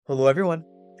Hello, everyone,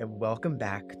 and welcome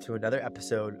back to another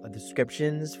episode of the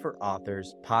Descriptions for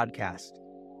Authors podcast.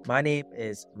 My name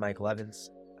is Michael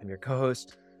Evans. I'm your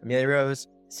co-host. Amelia Rose,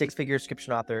 six-figure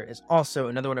description author, is also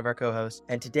another one of our co-hosts.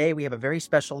 And today we have a very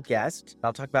special guest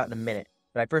I'll talk about in a minute.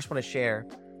 But I first want to share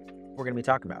what we're going to be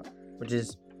talking about, which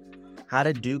is how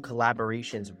to do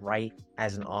collaborations right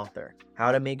as an author,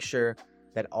 how to make sure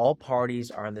that all parties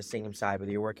are on the same side,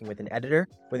 whether you're working with an editor,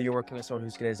 whether you're working with someone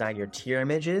who's going to design your tier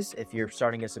images if you're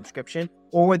starting a subscription,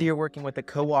 or whether you're working with a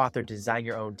co-author to design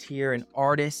your own tier, an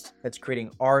artist that's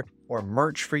creating art or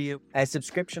merch for you. As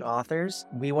subscription authors,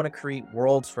 we want to create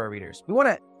worlds for our readers. We want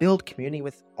to build community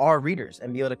with our readers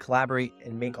and be able to collaborate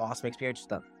and make awesome experiences with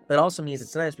them. That also means that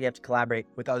sometimes we have to collaborate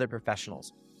with other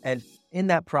professionals. And in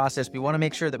that process, we want to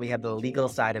make sure that we have the legal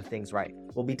side of things right.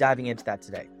 We'll be diving into that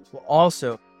today. We'll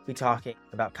also be talking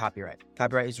about copyright.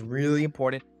 Copyright is really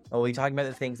important. We'll be talking about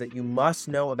the things that you must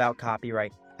know about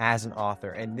copyright as an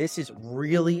author. And this is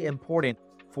really important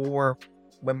for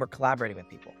when we're collaborating with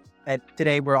people. And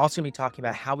today we're also going to be talking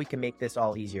about how we can make this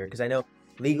all easier, because I know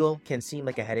legal can seem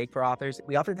like a headache for authors.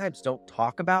 We oftentimes don't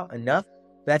talk about enough.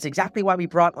 That's exactly why we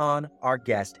brought on our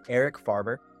guest, Eric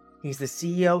Farber. He's the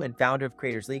CEO and founder of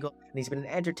Creators Legal, and he's been an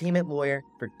entertainment lawyer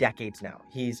for decades now.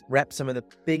 He's repped some of the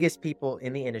biggest people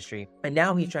in the industry, and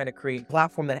now he's trying to create a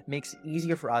platform that makes it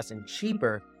easier for us and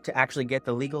cheaper to actually get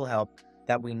the legal help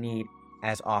that we need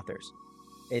as authors.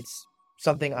 It's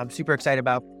something I'm super excited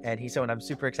about, and he's someone I'm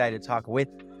super excited to talk with.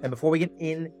 And before we get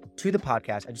into the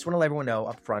podcast, I just want to let everyone know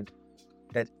up front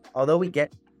that although we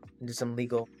get into some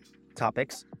legal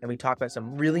topics and we talk about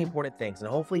some really important things,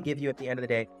 and hopefully give you at the end of the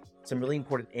day some really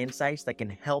important insights that can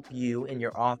help you in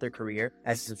your author career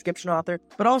as a subscription author.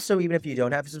 But also, even if you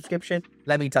don't have a subscription,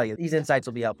 let me tell you, these insights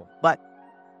will be helpful. But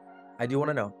I do want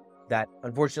to know that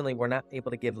unfortunately, we're not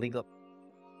able to give legal.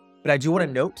 But I do want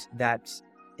to note that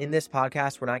in this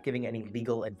podcast, we're not giving any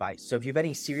legal advice. So if you have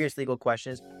any serious legal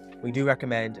questions, we do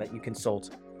recommend that you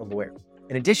consult a lawyer.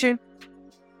 In addition,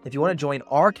 if you want to join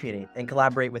our community and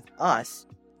collaborate with us,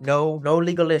 no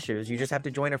legal issues. You just have to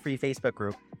join a free Facebook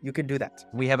group. You can do that.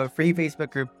 We have a free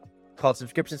Facebook group called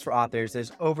Subscriptions for Authors.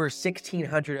 There's over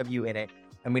 1,600 of you in it,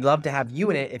 and we'd love to have you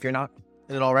in it if you're not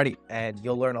in it already. And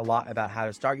you'll learn a lot about how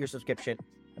to start your subscription,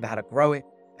 about how to grow it,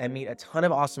 and meet a ton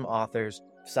of awesome authors.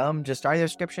 Some just starting their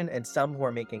subscription, and some who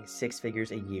are making six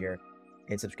figures a year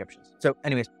in subscriptions. So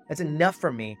anyways, that's enough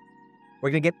from me. We're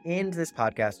going to get into this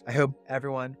podcast. I hope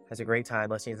everyone has a great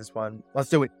time listening to this one. Let's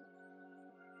do it.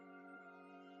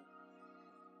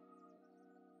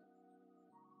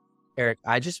 Eric,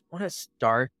 I just want to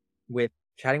start with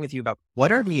chatting with you about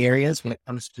what are the areas when it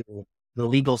comes to the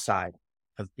legal side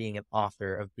of being an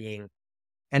author, of being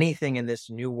anything in this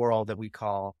new world that we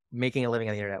call making a living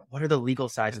on the internet. What are the legal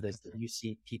sides of this that you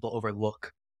see people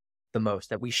overlook the most,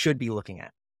 that we should be looking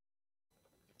at?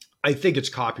 I think it's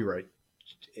copyright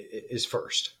is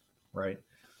first, right?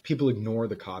 People ignore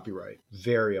the copyright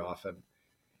very often,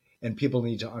 and people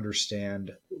need to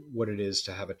understand what it is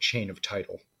to have a chain of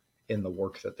title in the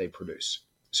work that they produce.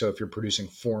 So if you're producing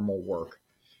formal work,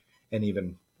 and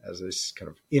even as this kind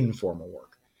of informal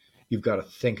work, you've got to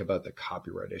think about the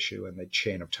copyright issue and the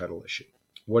chain of title issue.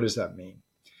 What does that mean?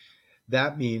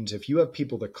 That means if you have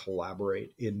people that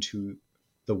collaborate into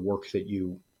the work that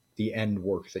the end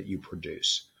work that you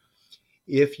produce,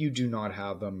 if you do not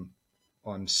have them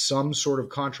on some sort of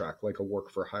contract, like a work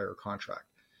for hire contract,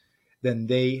 then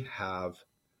they have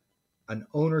an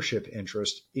ownership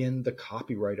interest in the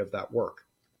copyright of that work.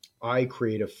 I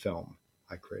create a film,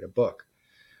 I create a book,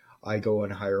 I go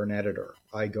and hire an editor,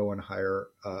 I go and hire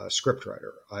a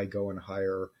scriptwriter, I go and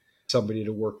hire somebody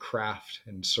to work craft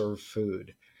and serve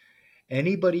food.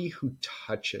 Anybody who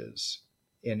touches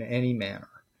in any manner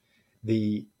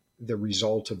the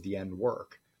result of the end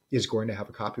work is going to have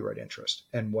a copyright interest.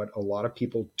 And what a lot of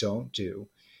people don't do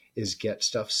is get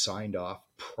stuff signed off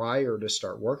prior to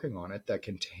start working on it that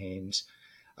contains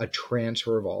a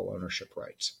transfer of all ownership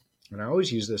rights. And I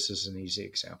always use this as an easy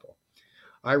example.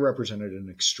 I represented an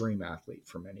extreme athlete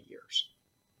for many years,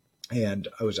 and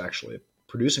I was actually a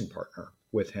producing partner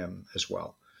with him as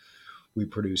well. We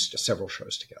produced several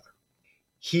shows together.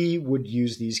 He would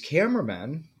use these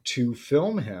cameramen to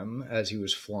film him as he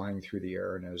was flying through the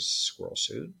air in his squirrel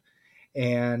suit.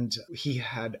 And he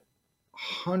had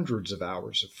hundreds of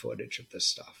hours of footage of this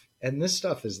stuff. And this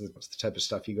stuff is the type of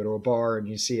stuff you go to a bar and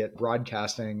you see it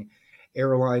broadcasting.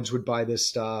 Airlines would buy this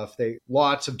stuff.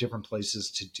 Lots of different places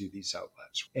to do these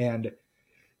outlets. And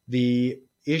the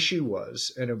issue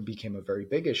was, and it became a very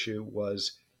big issue,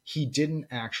 was he didn't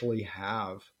actually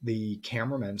have the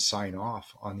cameraman sign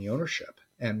off on the ownership.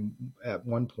 And at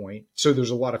one point, so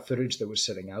there's a lot of footage that was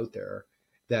sitting out there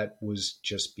that was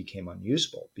just became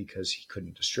unusable because he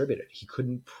couldn't distribute it. He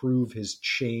couldn't prove his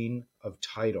chain of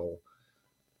title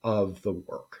of the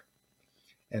work.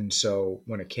 And so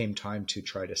when it came time to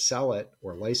try to sell it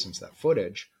or license that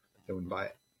footage, they wouldn't buy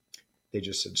it. They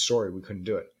just said, sorry, we couldn't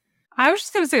do it. I was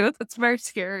just going to say that's very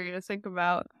scary to think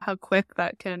about how quick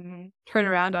that can turn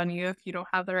around on you if you don't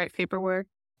have the right paperwork.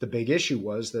 The big issue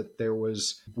was that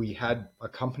we had a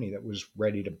company that was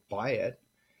ready to buy it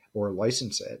or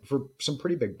license it for some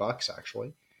pretty big bucks,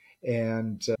 actually.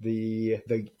 And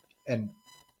and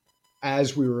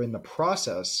as we were in the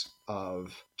process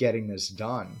of getting this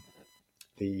done,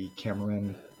 the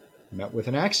cameraman met with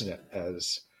an accident,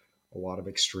 as a lot of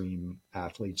extreme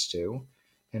athletes do,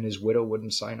 and his widow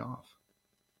wouldn't sign off.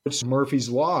 It's Murphy's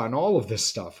Law and all of this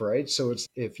stuff, right? So it's,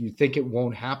 if you think it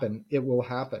won't happen, it will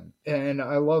happen. And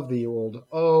I love the old,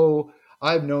 oh,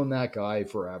 I've known that guy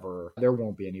forever, there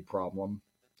won't be any problem.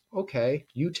 Okay,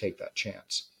 you take that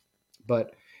chance.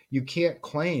 But you can't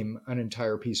claim an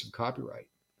entire piece of copyright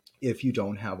if you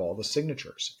don't have all the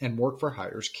signatures. And work for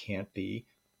hires can't be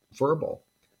verbal.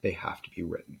 They have to be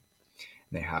written.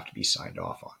 And they have to be signed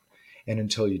off on. And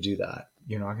until you do that,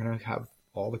 you're not going to have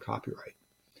all the copyright.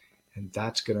 And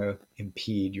that's going to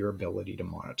impede your ability to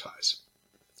monetize.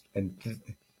 And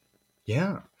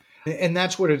yeah. And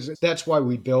that's what it is. That's why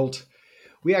we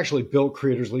actually built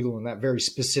Creators Legal in that very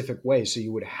specific way. So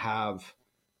you would have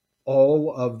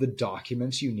all of the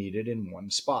documents you needed in one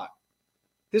spot.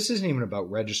 This isn't even about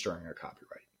registering a copyright.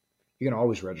 You can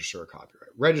always register a copyright.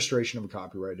 Registration of a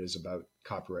copyright is about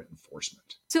copyright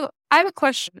enforcement. So I have a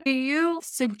question. Do you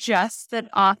suggest that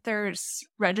authors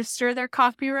register their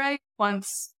copyright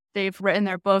once they've written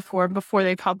their book or before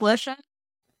they publish it?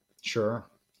 Sure.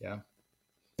 Yeah.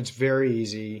 It's very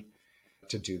easy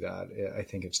to do that. I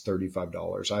think it's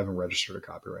 $35. I haven't registered a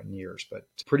copyright in years, but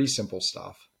it's pretty simple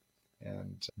stuff.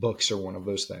 And books are one of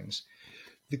those things.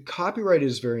 The copyright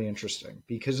is very interesting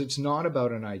because it's not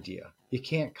about an idea. You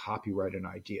can't copyright an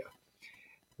idea.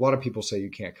 A lot of people say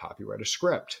you can't copyright a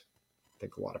script. I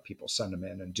think a lot of people send them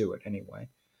in and do it anyway.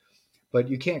 But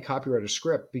you can't copyright a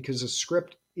script because a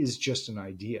script is just an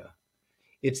idea.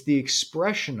 It's the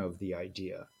expression of the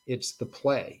idea. It's the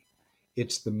play.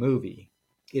 It's the movie.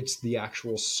 It's the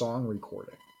actual song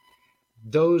recording.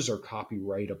 Those are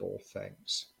copyrightable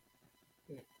things.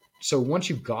 So once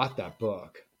you've got that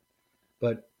book,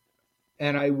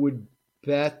 and I would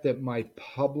bet that my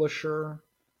publisher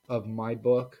of my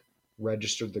book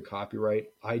registered the copyright.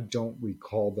 I don't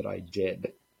recall that I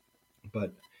did,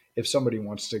 but if somebody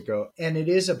wants to go, and it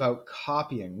is about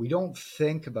copying. We don't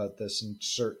think about this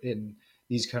in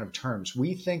these kind of terms.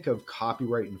 We think of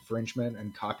copyright infringement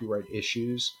and copyright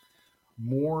issues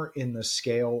more in the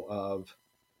scale of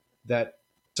that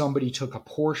somebody took a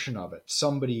portion of it.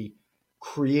 Somebody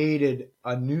created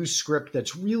a new script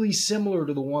that's really similar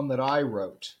to the one that I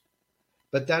wrote.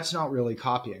 But that's not really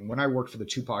copying. When I worked for the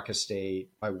Tupac estate,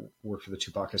 I worked for the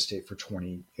Tupac estate for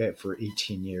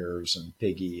 18 years, and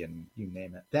Biggie, and you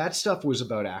name it. That stuff was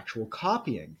about actual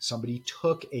copying. Somebody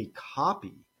took a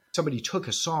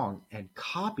song and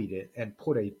copied it and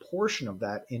put a portion of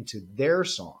that into their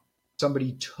song.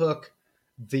 Somebody took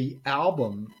the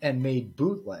album and made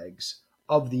bootlegs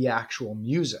of the actual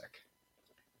music.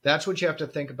 That's what you have to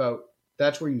think about.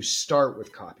 That's where you start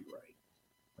with copyright,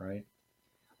 right?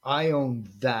 I own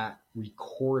that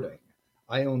recording.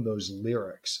 I own those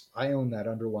lyrics. I own that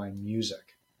underlying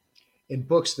music. In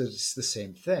books, it's the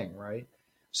same thing, right?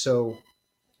 So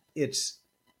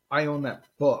I own that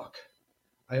book.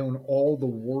 I own all the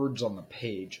words on the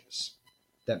pages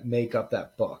that make up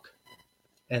that book.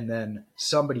 And then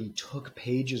somebody took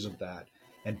pages of that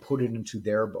and put it into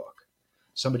their book.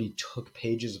 Somebody took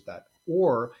pages of that.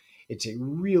 Or it's a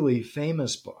really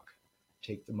famous book.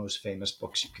 Take the most famous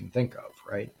books you can think of,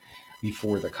 right?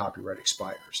 Before the copyright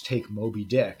expires. Take Moby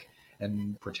Dick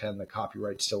and pretend the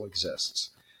copyright still exists.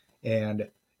 And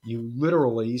you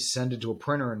literally send it to a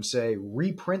printer and say,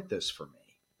 reprint this for me.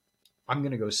 I'm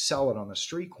going to go sell it on the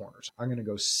street corners. I'm going to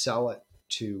go sell it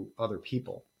to other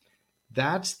people.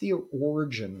 That's the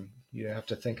origin you have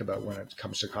to think about when it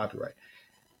comes to copyright.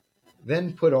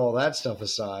 Then put all that stuff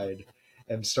aside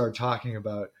and start talking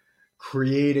about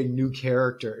creating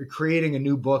a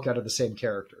new book out of the same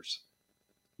characters.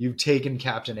 You've taken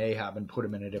Captain Ahab and put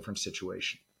him in a different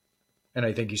situation. And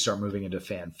I think you start moving into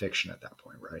fan fiction at that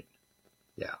point, right?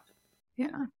 Yeah.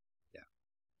 Yeah. Yeah.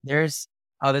 There's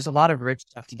a lot of rich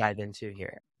stuff to dive into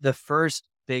here. The first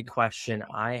big question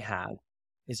I have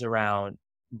is around,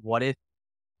 what if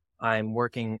I'm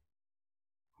working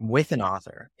with an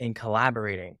author and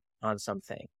collaborating on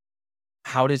something?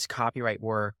 How does copyright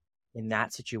work in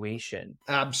that situation?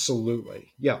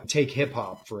 Absolutely. Yeah. Take hip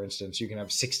hop, for instance. You can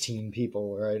have 16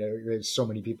 people, right? There's so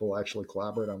many people actually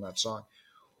collaborate on that song,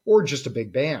 or just a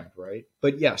big band, right?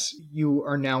 But yes, you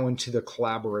are now into the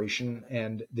collaboration,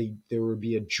 and there would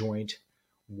be a joint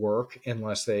work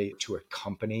unless they to a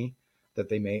company that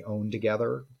they may own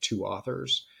together, two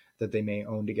authors that they may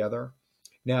own together.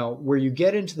 Now, where you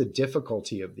get into the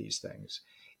difficulty of these things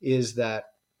is that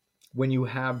when you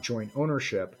have joint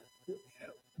ownership,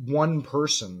 one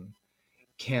person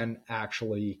can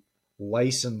actually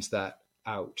license that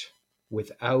out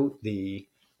without the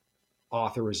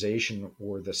authorization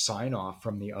or the sign off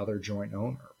from the other joint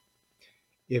owner.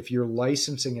 If you're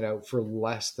licensing it out for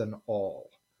less than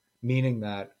all, meaning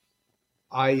that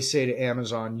I say to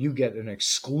Amazon, you get an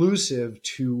exclusive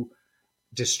to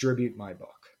distribute my book.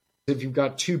 If you've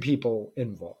got two people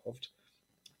involved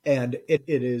and it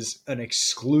is an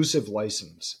exclusive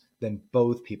license, then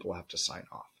both people have to sign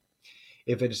off.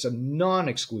 If it's a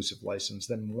non-exclusive license,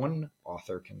 then one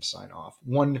author can sign off.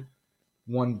 One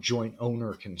joint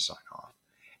owner can sign off,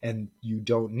 and you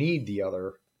don't need the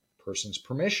other person's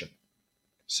permission.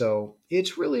 So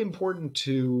it's really important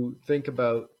to think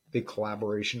about the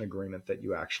collaboration agreement that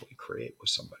you actually create with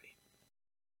somebody.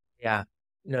 Yeah,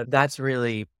 no, that's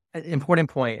really an important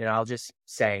point. And I'll just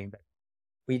say that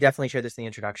we definitely share this in the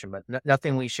introduction, but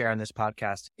nothing we share on this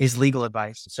podcast is legal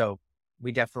advice. So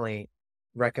we definitely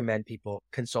recommend people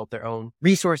consult their own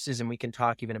resources, and we can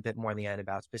talk even a bit more in the end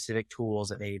about specific tools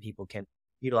that maybe people can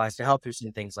utilize to help through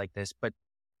some things like this. But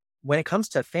when it comes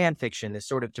to fan fiction, this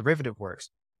sort of derivative works,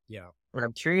 what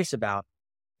I'm curious about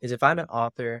is if I'm an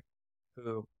author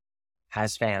who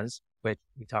has fans, which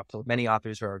we talk to many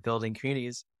authors who are building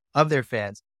communities of their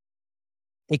fans,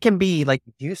 it can be like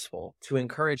useful to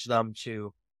encourage them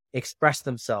to express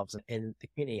themselves in the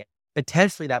community.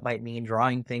 Potentially that might mean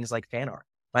drawing things like fan art,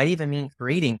 might even mean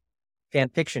creating fan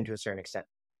fiction to a certain extent.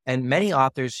 And many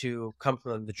authors who come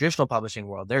from the traditional publishing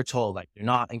world, they're told like, do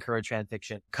not encourage fan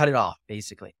fiction, cut it off,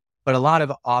 basically. But a lot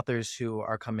of authors who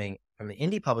are coming from the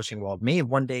indie publishing world may have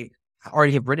one day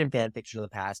already have written fan fiction in the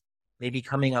past, maybe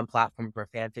coming on platforms where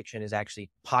fan fiction is actually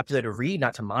popular to read,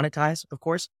 not to monetize, of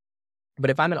course. But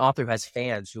if I'm an author who has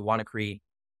fans who want to create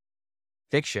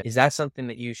fiction, is that something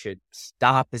that you should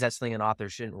stop? Is that something an author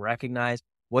shouldn't recognize?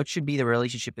 What should be the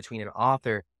relationship between an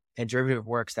author and derivative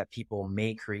works that people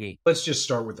may create? Let's just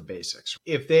start with the basics.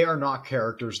 If they are not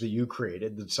characters that you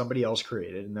created, that somebody else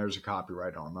created, and there's a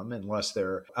copyright on them, unless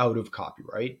they're out of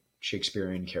copyright,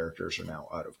 Shakespearean characters are now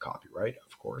out of copyright,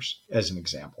 of course, as an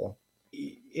example.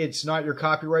 It's not your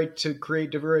copyright to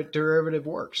create derivative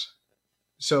works.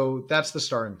 So that's the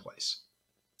starting place.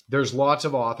 There's lots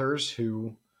of authors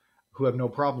who have no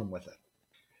problem with it.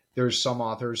 There's some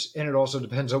authors, and it also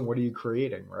depends on what are you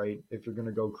creating, right? If you're going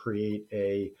to go create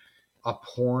a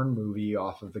porn movie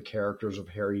off of the characters of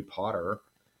Harry Potter,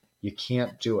 you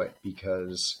can't do it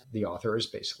because the author has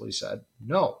basically said,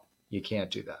 no, you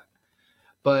can't do that.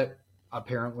 But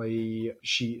apparently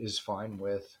she is fine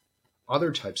with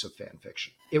other types of fan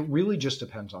fiction. It really just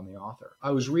depends on the author.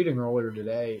 I was reading earlier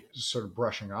today, sort of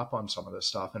brushing up on some of this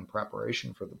stuff in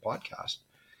preparation for the podcast.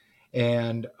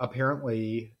 And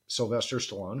apparently Sylvester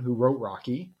Stallone, who wrote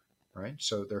Rocky, right?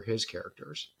 So they're his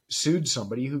characters, sued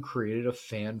somebody who created a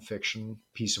fan fiction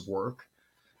piece of work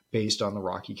based on the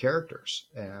Rocky characters.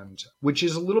 And which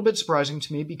is a little bit surprising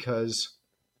to me because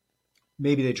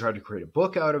maybe they tried to create a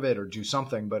book out of it or do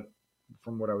something. But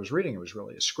from what I was reading, it was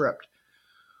really a script,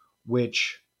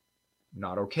 which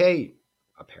not okay,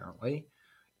 apparently,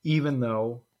 even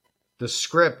though the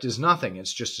script is nothing.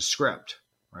 It's just a script,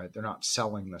 right? They're not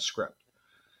selling the script.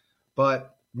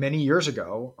 But many years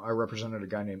ago, I represented a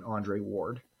guy named Andre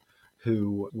Ward,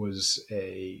 who was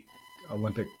a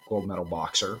Olympic gold medal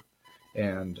boxer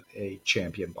and a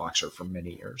champion boxer for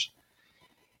many years.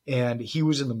 And he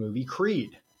was in the movie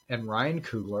Creed. And Ryan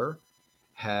Coogler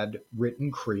had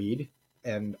written Creed.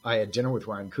 And I had dinner with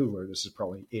Ryan Coogler. This is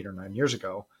probably 8 or 9 years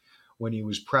ago when he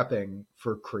was prepping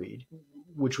for Creed,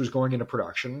 which was going into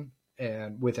production.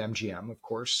 And with MGM, of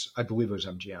course, I believe it was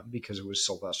MGM because it was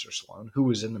Sylvester Stallone who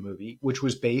was in the movie, which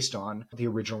was based on the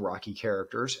original Rocky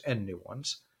characters and new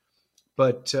ones.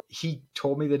 But he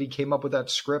told me that he came up with that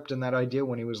script and that idea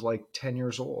when he was like 10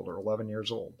 years old or 11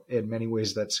 years old. In many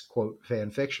ways, that's, quote,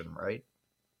 fan fiction, right?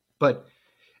 But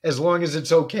as long as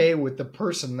it's okay with the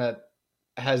person that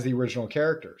has the original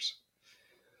characters.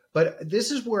 But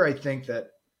this is where I think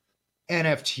that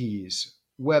NFTs,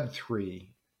 Web3,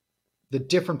 the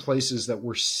different places that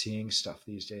we're seeing stuff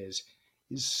these days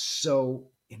is so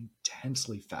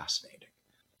intensely fascinating.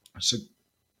 It's a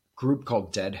group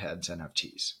called Deadheads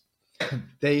NFTs.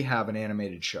 They have an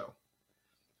animated show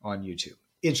on YouTube.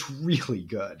 It's really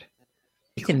good.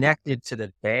 You connected to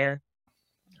the band?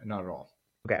 Not at all.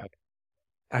 Okay.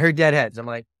 I heard Deadheads. I'm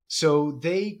like, so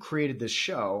they created this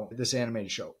show, this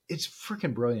animated show. It's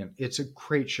freaking brilliant. It's a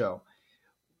great show.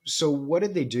 So what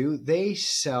did they do? They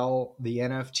sell the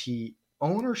NFT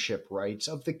ownership rights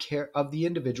of the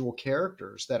individual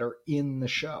characters that are in the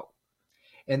show.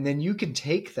 And then you can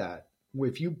take that.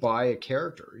 If you buy a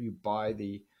character, you buy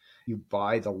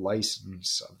the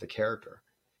license of the character.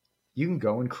 You can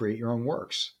go and create your own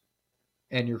works.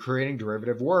 And you're creating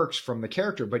derivative works from the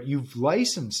character, but you've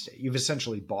licensed it. You've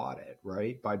essentially bought it,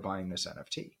 right? By buying this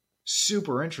NFT.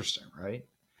 Super interesting, right?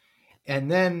 And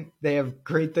then they have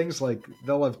great things like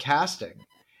they'll have casting,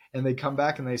 and they come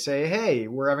back and they say, hey,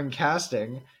 we're having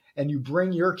casting. And you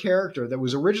bring your character that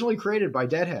was originally created by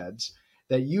Deadheads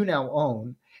that you now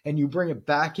own, and you bring it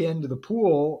back into the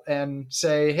pool and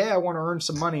say, hey, I want to earn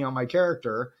some money on my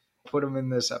character. Put them in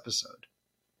this episode.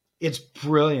 It's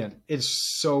brilliant. It's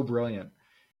so brilliant.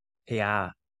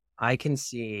 Yeah, I can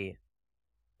see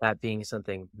that being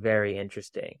something very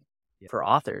interesting for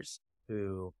authors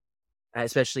who,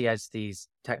 especially as these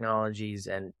technologies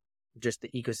and just the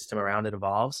ecosystem around it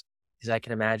evolves, because I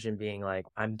can imagine being like,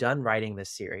 I'm done writing this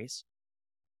series.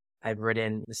 I've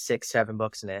written 6, 7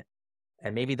 books in it,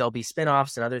 and maybe there'll be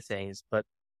spinoffs and other things, but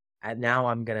now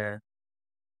I'm going to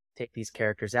take these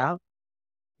characters out.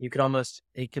 It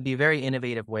could be a very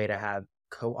innovative way to have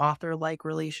co-author-like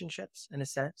relationships in a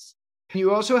sense.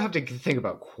 You also have to think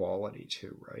about quality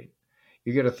too, right?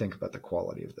 You got to think about the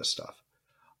quality of this stuff.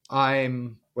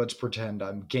 Let's pretend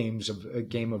I'm a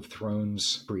Game of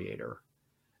Thrones creator.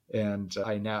 And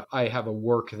I have a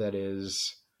work that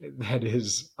is,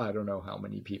 I don't know how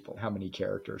many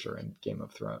characters are in Game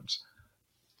of Thrones.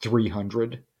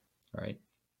 300, right?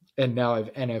 And now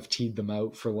I've NFT'd them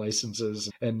out for licenses.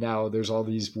 And now there's all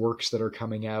these works that are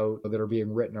coming out that are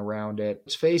being written around it.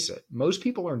 Let's face it, most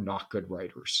people are not good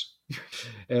writers.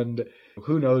 And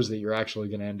who knows that you're actually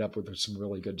going to end up with some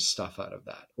really good stuff out of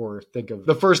that. Or think of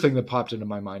the first thing that popped into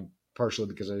my mind, partially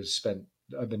because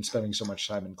I've been spending so much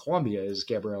time in Colombia, is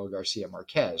Gabriel Garcia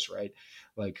Marquez, right?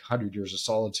 Like 100 Years of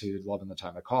Solitude, Love in the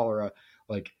Time of Cholera.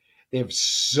 Like they have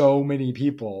so many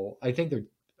people. I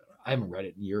haven't read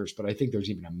it in years, but I think there's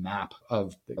even a map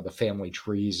of the family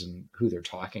trees and who they're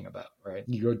talking about, right?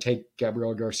 You go take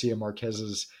Gabriel Garcia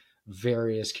Marquez's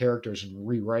various characters and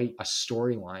rewrite a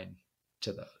storyline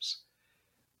to those.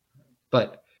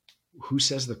 But who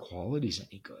says the quality's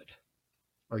any good?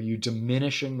 Are you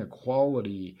diminishing the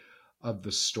quality of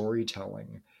the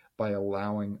storytelling by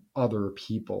allowing other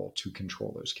people to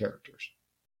control those characters?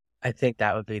 I think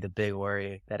that would be the big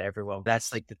worry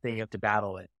that's like the thing you have to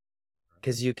battle with.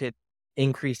 Because you could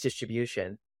increase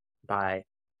distribution by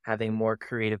having more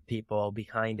creative people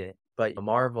behind it. But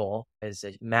Marvel is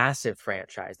a massive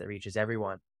franchise that reaches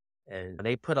everyone. And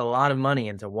they put a lot of money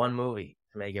into one movie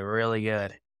to make it really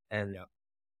good. And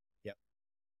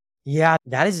yeah,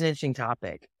 that is an interesting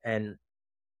topic. And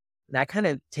that kind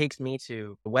of takes me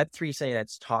to Web3, something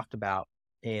that's talked about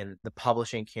in the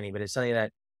publishing community, but it's something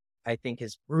that I think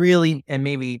is really, and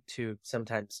maybe to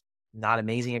sometimes not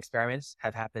amazing experiments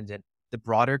have happened in the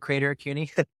broader creator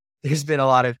community. There's been a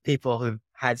lot of people who've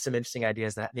had some interesting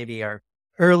ideas that maybe are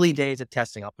early days of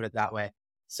testing. I'll put it that way.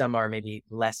 Some are maybe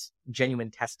less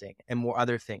genuine testing and more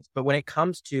other things. But when it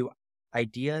comes to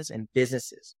ideas and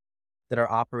businesses that are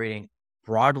operating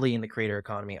broadly in the creator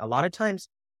economy, a lot of times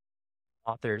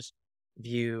authors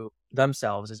view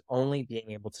themselves as only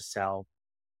being able to sell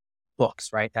books,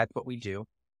 right? That's what we do.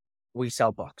 We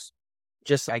sell books.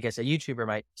 Just, I guess a YouTuber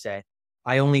might say,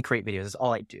 I only create videos. That's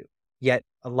all I do. Yet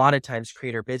a lot of times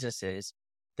creator businesses,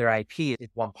 their IP is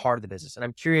one part of the business. And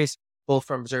I'm curious, both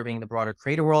from observing the broader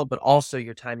creator world, but also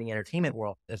your time in the entertainment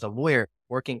world as a lawyer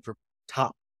working for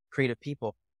top creative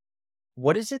people.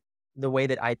 What is it, the way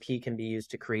that IP can be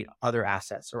used to create other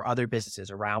assets or other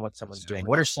businesses around what someone's doing?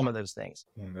 What are some of those things?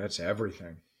 Well, that's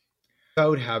everything.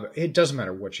 It doesn't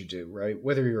matter what you do, right?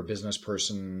 Whether you're a business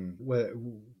person,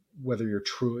 whether you're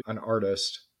truly an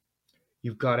artist,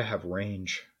 you've got to have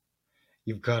range.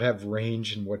 You've got to have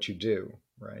range in what you do,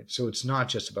 right? So it's not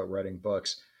just about writing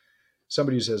books.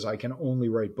 Somebody who says, I can only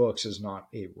write books is not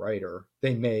a writer.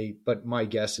 They may, but my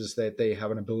guess is that they have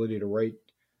an ability to write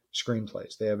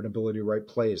screenplays. They have an ability to write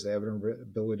plays. They have an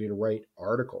ability to write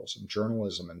articles and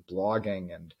journalism and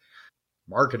blogging and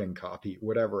marketing copy,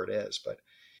 whatever it is. But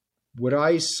what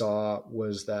I saw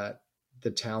was that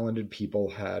the talented people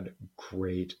had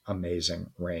great, amazing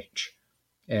range.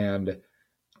 And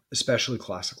especially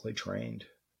classically trained.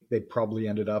 They probably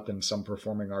ended up in some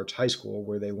performing arts high school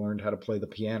where they learned how to play the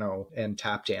piano and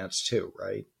tap dance too,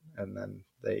 right? And then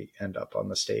they end up on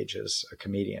the stage as a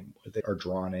comedian. They are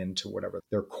drawn into whatever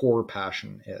their core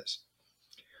passion is.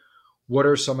 What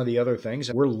are some of the other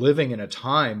things? We're living in a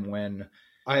time when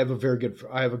I have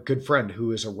a good friend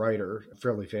who is a writer, a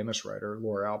fairly famous writer,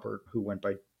 Laura Albert, who went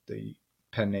by the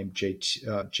pen name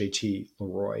JT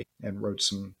Leroy and wrote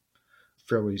some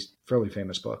fairly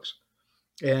famous books.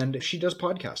 And she does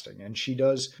podcasting, and she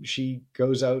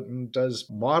goes out and does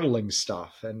modeling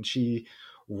stuff, and she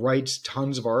writes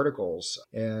tons of articles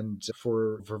and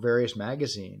for various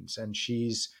magazines. And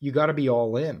you got to be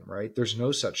all in, right? There's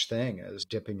no such thing as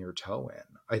dipping your toe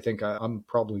in. I think I'm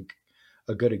probably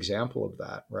a good example of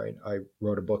that, right? I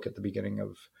wrote a book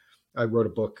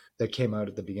that came out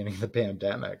at the beginning of the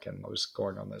pandemic, and I was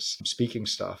going on this speaking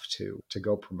stuff to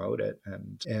go promote it,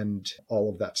 and all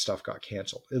of that stuff got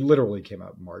canceled. It literally came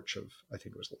out in March of, I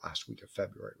think it was the last week of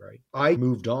February, right? I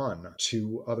moved on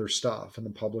to other stuff, and the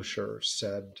publisher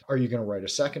said, "Are you going to write a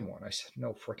second one?" I said,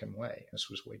 "No freaking way. This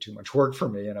was way too much work for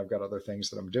me, and I've got other things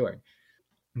that I'm doing."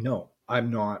 No,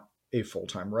 I'm not a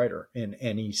full-time writer in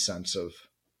any sense of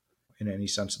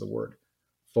the word.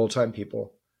 Full-time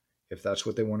people, if that's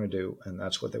what they want to do and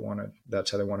that's how they want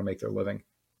to make their living,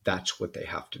 that's what they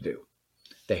have to do.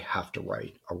 They have to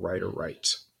write. A writer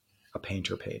writes. A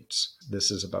painter paints.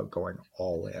 This is about going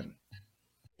all in.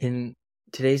 In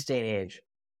today's day and age,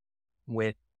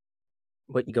 with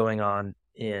what's going on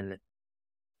in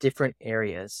different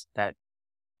areas that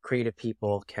creative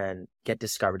people can get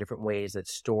discovered, different ways that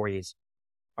stories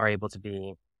are able to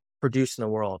be produced in the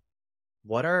world,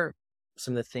 what are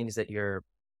some of the things that you're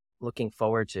looking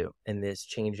forward to in this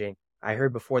changing? I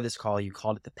heard before this call, you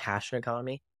called it the passion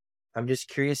economy. I'm just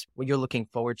curious what you're looking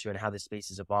forward to and how this space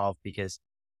has evolved, because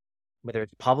whether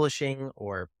it's publishing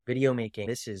or video making,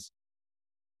 this is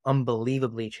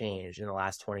unbelievably changed in the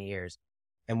last 20 years.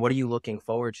 And what are you looking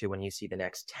forward to when you see the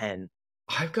next 10?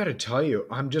 I've got to tell you,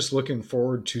 I'm just looking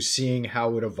forward to seeing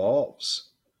how it evolves.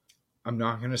 I'm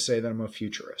not going to say that I'm a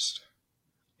futurist.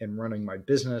 In running my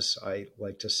business, I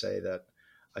like to say that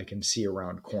I can see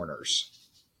around corners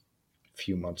a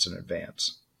few months in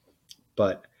advance.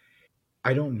 But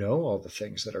I don't know all the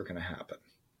things that are going to happen.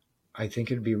 I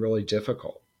think it'd be really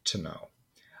difficult to know.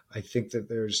 I think that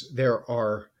there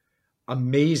are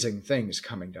amazing things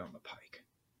coming down the pike.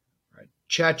 Right?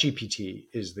 ChatGPT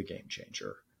is the game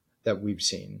changer that we've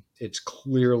seen. It's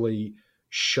clearly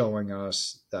showing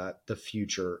us that the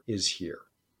future is here.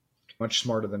 Much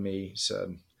smarter than me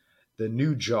said, the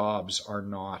new jobs are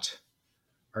not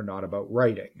about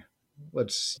writing.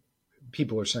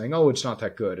 People are saying, "Oh, it's not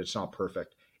that good. It's not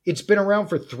perfect." It's been around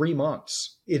for 3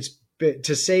 months.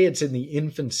 To say it's in the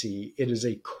infancy, it is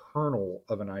a kernel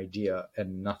of an idea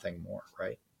and nothing more,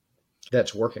 right?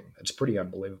 That's working. It's pretty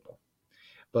unbelievable.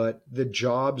 But the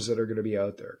jobs that are going to be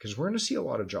out there, because we're going to see a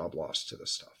lot of job loss to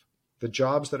this stuff. The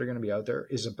jobs that are going to be out there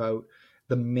is about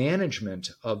the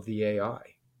management of the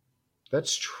AI.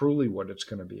 That's truly what it's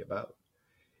going to be about.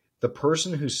 The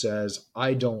person who says,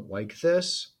 "I don't like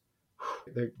this,"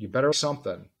 you better do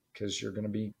something, because you're going to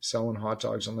be selling hot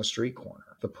dogs on the street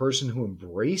corner. The person who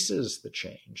embraces the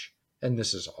change, and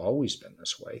this has always been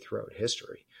this way throughout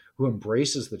history, who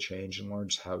embraces the change and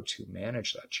learns how to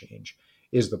manage that change,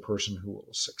 is the person who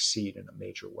will succeed in a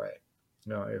major way.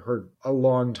 I heard a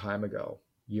long time ago,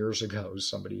 years ago,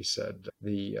 somebody said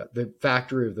the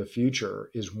factory of the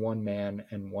future is one man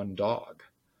and one dog.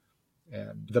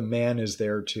 And the man is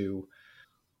there to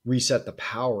reset the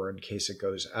power in case it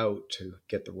goes out, to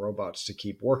get the robots to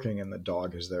keep working, and the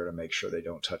dog is there to make sure they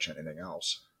don't touch anything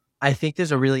else. I think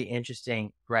there's a really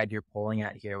interesting thread you're pulling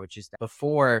at here, which is that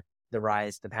before the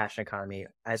rise of the passion economy,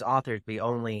 as authors, we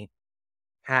only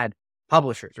had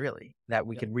publishers, really, that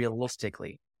we could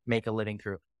realistically make a living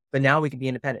through. But now we can be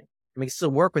independent, and we can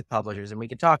still work with publishers, and we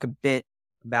can talk a bit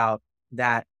about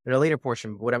that in a later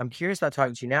portion. But what I'm curious about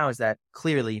talking to you now is that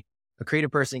clearly a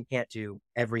creative person can't do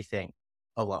everything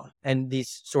alone. And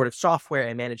these sort of software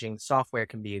and managing software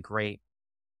can be a great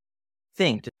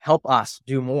thing to help us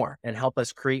do more and help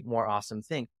us create more awesome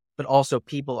things, but also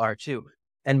people are too.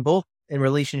 And both in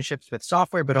relationships with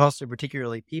software, but also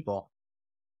particularly people.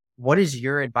 What is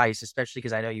your advice, especially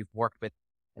because I know you've worked with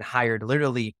and hired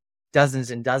literally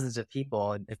dozens and dozens of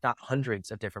people, if not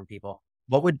hundreds of different people.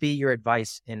 What would be your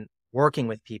advice in working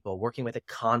with people, working with a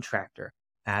contractor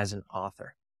as an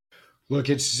author? Look,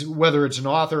 it's whether it's an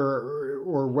author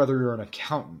or whether you're an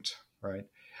accountant, right?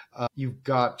 You've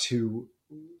got to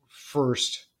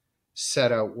first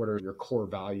set out what are your core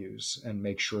values and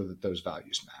make sure that those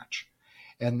values match.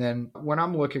 And then when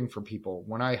I'm looking for people,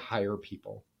 when I hire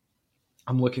people,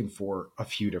 I'm looking for a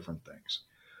few different things.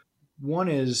 One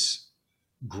is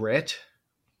grit,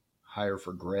 hire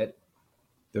for grit.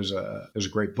 There's a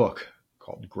great book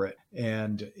called Grit.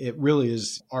 And it really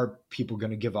is, are people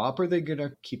going to give up? Or are they going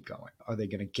to keep going? Are they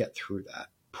going to get through that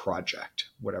project,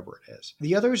 whatever it is?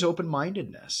 The other is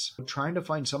open-mindedness, trying to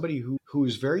find somebody who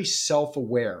is very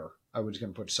self-aware. I was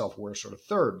going to put self-aware sort of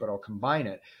third, but I'll combine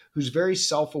it, who's very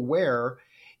self-aware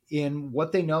in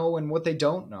what they know and what they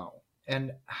don't know.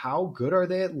 And how good are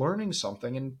they at learning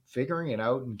something and figuring it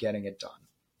out and getting it done?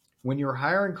 When you're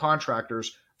hiring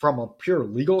contractors from a pure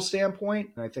legal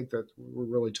standpoint, and I think that we're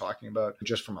really talking about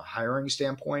just from a hiring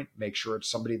standpoint, make sure it's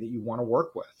somebody that you want to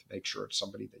work with. Make sure it's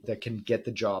somebody that can get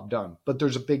the job done. But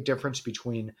there's a big difference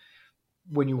between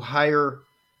when you hire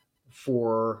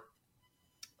for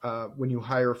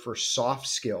soft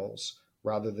skills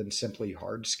rather than simply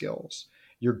hard skills.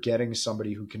 You're getting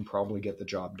somebody who can probably get the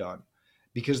job done,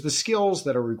 because the skills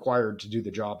that are required to do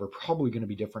the job are probably going to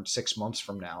be different 6 months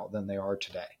from now than they are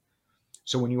today.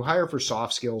 So when you hire for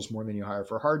soft skills more than you hire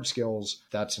for hard skills,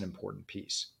 that's an important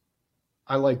piece.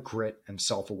 I like grit and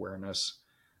self-awareness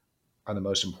are the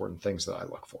most important things that I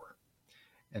look for.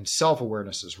 And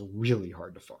self-awareness is really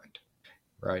hard to find,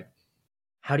 right?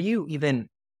 How do you even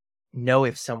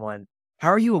know how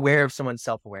are you aware of someone's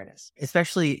self-awareness?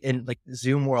 Especially in like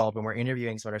Zoom world when we're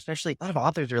interviewing someone, especially a lot of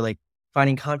authors are like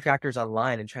finding contractors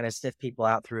online and trying to sift people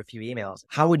out through a few emails.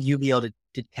 How would you be able to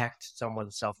detect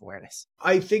someone's self-awareness?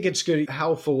 I think it's good.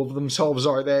 How full of themselves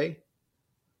are they?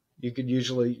 You can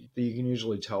usually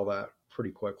tell that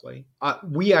pretty quickly.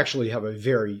 We actually have a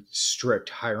very strict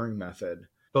hiring method,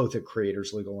 both at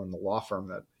Creators Legal and the law firm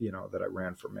that I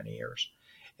ran for many years.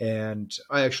 And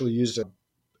I actually used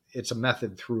it's a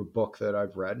method through a book that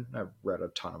I've read. I've read a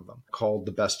ton of them, called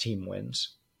The Best Team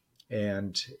Wins.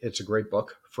 And it's a great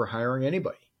book for hiring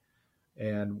anybody.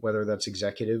 And whether that's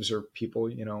executives or people,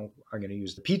 I'm going to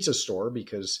use the pizza store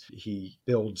because he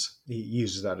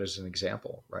uses that as an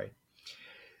example, right?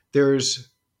 There's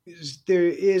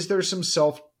some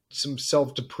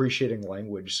self-depreciating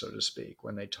language, so to speak,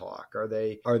 when they talk. Are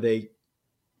they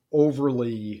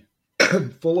overly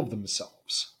full of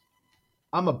themselves?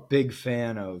 I'm a big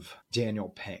fan of Daniel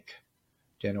Pink.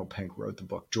 Daniel Pink wrote the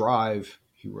book Drive.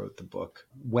 He wrote the book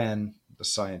When, The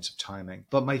Science of Timing.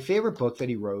 But my favorite book that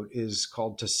he wrote is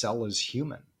called To Sell is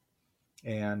Human.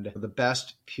 And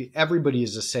everybody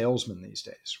is a salesman these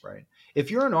days, right?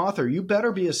 If you're an author, you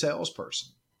better be a salesperson,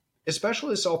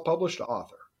 especially a self-published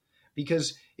author.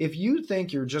 Because if you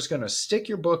think you're just going to stick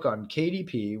your book on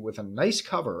KDP with a nice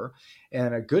cover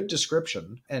and a good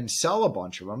description and sell a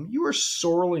bunch of them, you are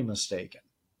sorely mistaken.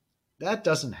 That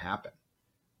doesn't happen.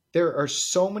 There's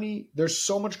so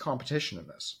much competition in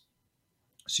this.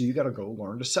 So you got to go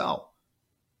learn to sell.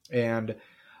 And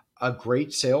a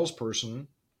great salesperson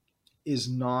is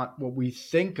not what we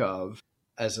think of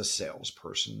as a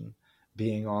salesperson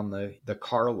being on the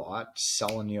car lot,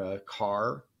 selling you a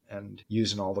car and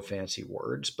using all the fancy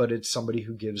words, but it's somebody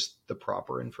who gives the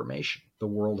proper information. The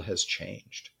world has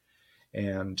changed.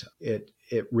 And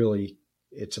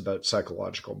it's about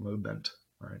psychological movement,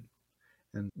 right?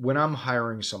 And when I'm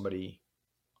hiring somebody,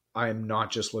 I am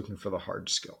not just looking for the hard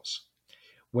skills.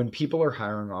 When people are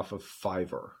hiring off of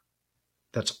Fiverr,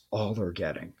 that's all they're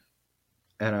getting.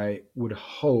 And I would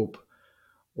hope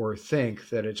or think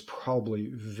that it's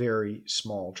probably very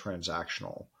small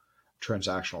transactional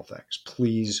things.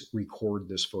 Please record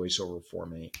this voiceover for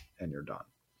me and you're done.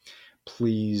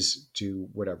 Please do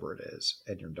whatever it is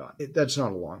and you're done. That's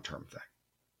not a long-term thing.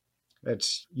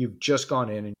 You've just gone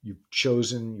in and you've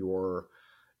chosen your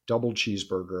double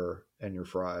cheeseburger and your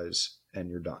fries and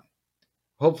you're done.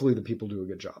 Hopefully the people do a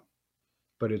good job,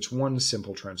 but it's one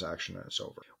simple transaction and it's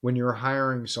over. When you're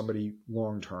hiring somebody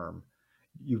long-term,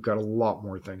 you've got a lot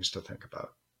more things to think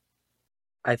about.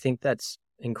 I think that's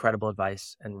incredible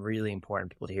advice and really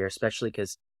important for people to hear, especially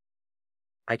because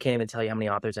I can't even tell you how many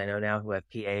authors I know now who have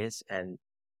PAs and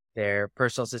their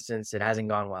personal assistants. It hasn't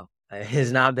gone well. It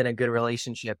has not been a good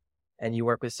relationship. And you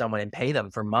work with someone and pay them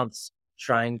for months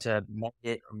trying to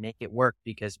make it work,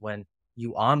 because when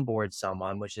you onboard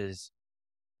someone, which is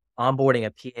onboarding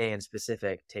a PA in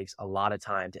specific takes a lot of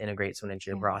time to integrate someone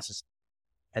into your process.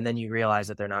 And then you realize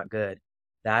that they're not good.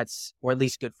 Or at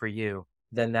least good for you.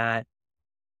 Then that's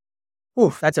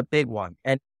a big one.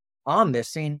 And I'm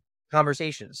missing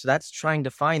conversations. So that's trying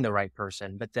to find the right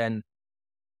person. But then,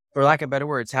 for lack of better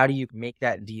words, how do you make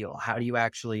that deal? How do you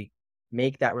actually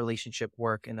make that relationship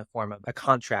work in the form of a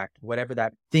contract, whatever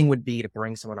that thing would be to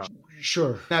bring someone on?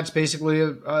 Sure. That's basically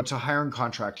it's a hiring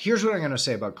contract. Here's what I'm going to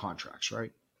say about contracts,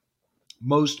 right?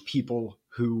 Most people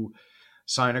who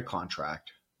sign a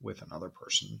contract with another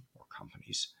person or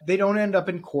companies, they don't end up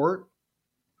in court,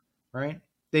 right?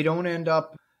 They don't end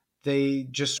up,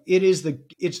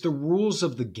 it's the rules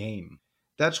of the game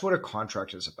That's what a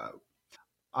contract is about.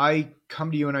 I come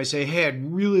to you and I say, hey,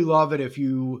 I'd really love it if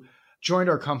you joined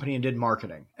our company and did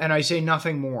marketing. And I say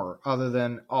nothing more other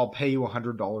than I'll pay you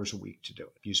 $100 a week to do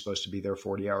it. You're supposed to be there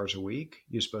 40 hours a week.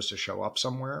 You're supposed to show up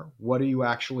somewhere. What are you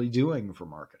actually doing for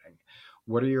marketing?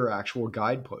 What are your actual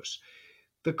guideposts?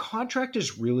 The contract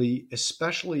is really,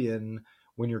 especially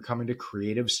when you're coming to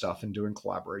creative stuff and doing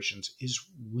collaborations, is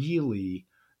really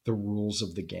the rules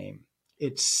of the game.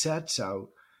 It sets out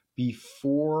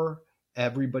before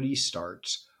everybody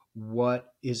starts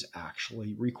what is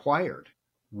actually required.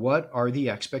 What are the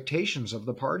expectations of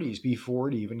the parties before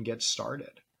it even gets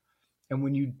started? And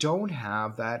when you don't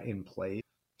have that in place,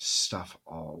 stuff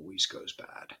always goes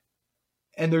bad.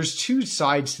 And there's two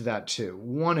sides to that too.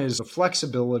 One is the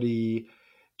flexibility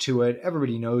to it.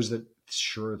 Everybody knows that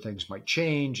sure, things might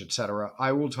change, etc.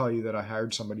 I will tell you that I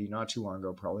hired somebody not too long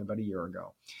ago, probably about a year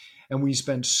ago. And we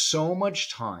spent so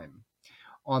much time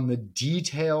on the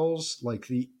details, like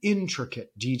the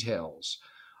intricate details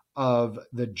of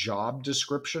the job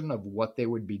description of what they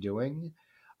would be doing.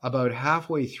 About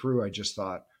halfway through, I just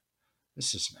thought,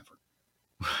 this is never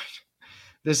right.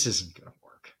 This isn't going to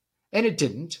work. And it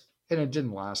didn't. And it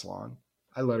didn't last long.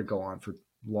 I let it go on for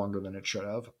longer than it should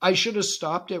have. I should have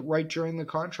stopped it right during the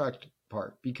contract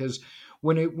part, because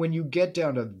when you get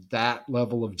down to that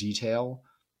level of detail,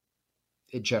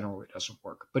 it generally doesn't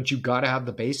work. But you got to have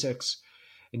the basics,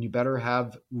 and you better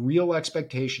have real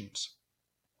expectations.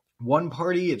 One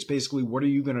party, it's basically, what are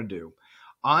you going to do?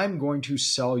 I'm going to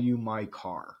sell you my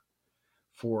car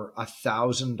for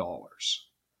 $1,000.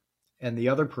 And the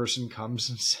other person comes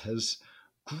and says,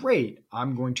 great,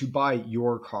 I'm going to buy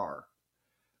your car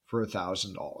for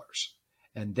 $1,000.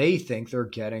 And they think they're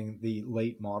getting the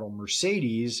late model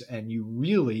Mercedes, and you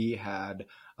really had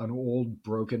an old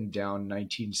broken down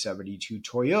 1972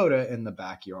 Toyota in the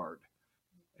backyard.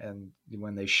 And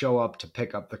when they show up to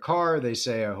pick up the car, they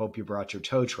say, I hope you brought your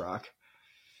tow truck.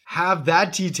 Have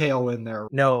that detail in there.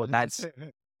 No, that's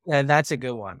a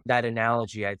good one. That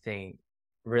analogy, I think,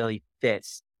 really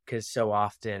fits, because so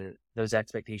often those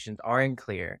expectations aren't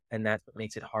clear. And that's what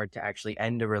makes it hard to actually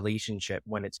end a relationship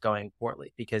when it's going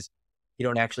poorly, because you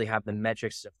don't actually have the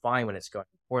metrics to define when it's going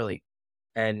poorly.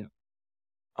 And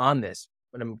on this,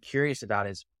 what I'm curious about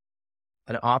is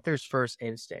an author's first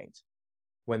instinct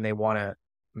when they want to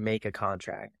make a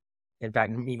contract. In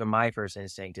fact, even my first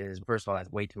instinct is, first of all, that's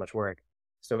way too much work.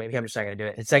 So maybe I'm just not going to do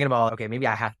it. And second of all, okay, maybe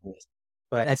I have to do this,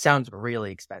 but that sounds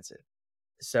really expensive.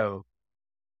 So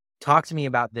talk to me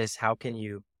about this. How can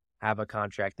you have a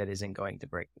contract that isn't going to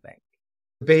break the bank?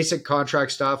 Basic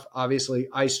contract stuff. Obviously,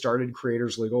 I started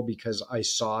Creators Legal because I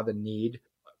saw the need.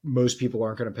 Most people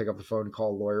aren't going to pick up the phone and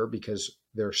call a lawyer because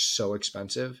they're so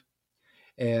expensive.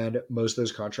 And most of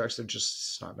those contracts are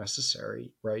just not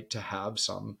necessary, right? To have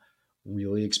some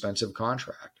really expensive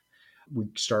contract. We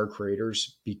started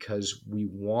Creators because we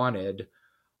wanted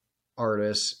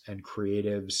artists and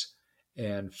creatives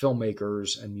and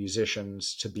filmmakers and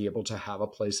musicians to be able to have a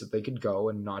place that they could go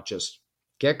and not just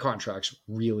get contracts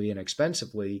really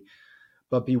inexpensively,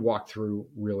 but be walked through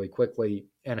really quickly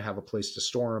and have a place to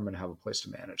store them and have a place to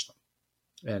manage them.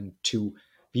 And to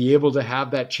be able to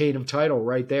have that chain of title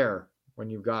right there when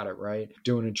you've got it, right?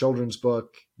 Doing a children's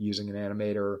book, using an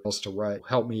animator else to write,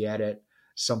 help me edit,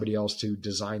 somebody else to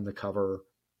design the cover,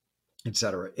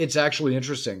 etc. It's actually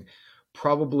interesting.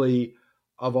 Probably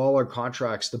of all our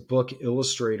contracts, the book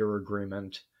illustrator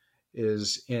agreement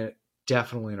is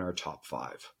definitely in our top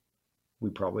 5. We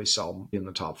probably sell in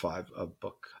the top 5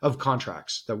 of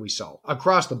contracts that we sell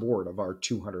across the board of our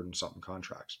 200 and something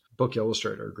contracts. Book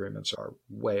illustrator agreements are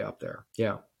way up there.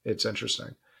 Yeah, it's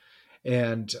interesting.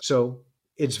 And so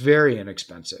it's very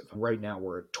inexpensive. Right now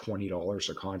we're at $20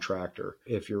 a contract, or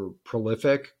if you're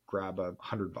prolific, grab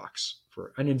 $100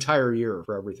 for an entire year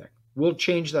for everything. We'll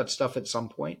change that stuff at some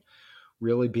point.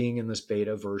 Really being in this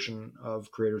beta version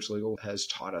of Creators Legal has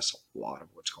taught us a lot of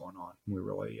what's going on.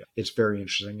 It's very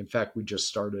interesting. In fact, we just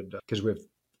started because we have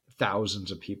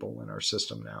thousands of people in our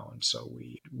system now. And so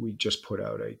we just put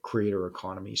out a creator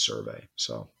economy survey.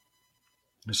 So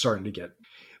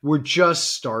we're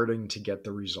just starting to get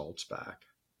the results back.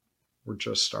 We're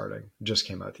just starting. It just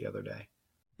came out the other day.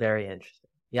 Very interesting.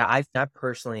 Yeah, I've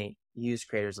personally used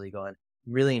Creators Legal and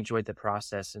really enjoyed the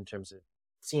process in terms of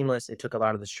seamless. It took a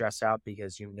lot of the stress out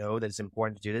because you know that it's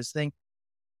important to do this thing.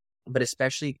 But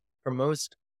especially for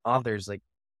most authors, like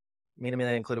me and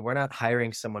that included, we're not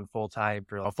hiring someone full-time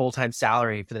for a full-time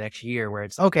salary for the next year where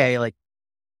it's okay, like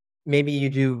maybe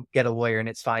you do get a lawyer and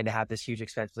it's fine to have this huge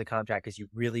expense for the contract because you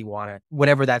really want to,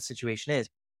 whatever that situation is.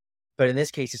 But in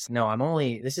this case, it's no,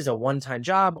 this is a one-time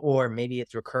job, or maybe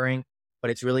it's recurring,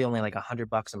 but it's really only like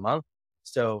 $100 a month.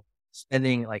 So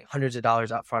spending like hundreds of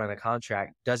dollars up front on a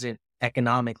contract doesn't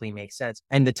economically make sense.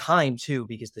 And the time too,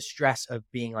 because the stress of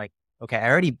being like, okay, I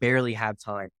already barely have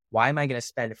time. Why am I going to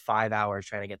spend 5 hours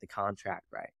trying to get the contract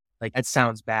right? Like that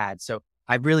sounds bad. So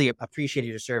I really appreciated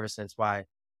your service. And it's why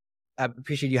I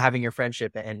appreciate you having your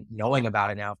friendship and knowing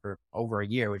about it now for over a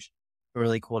year, which is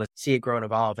really cool to see it grow and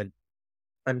evolve. And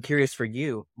I'm curious for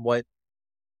you, what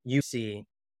you see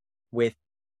with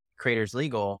Creators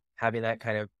Legal, having that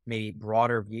kind of maybe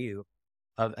broader view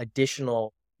of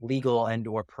additional legal and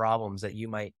or problems that you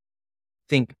might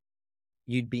think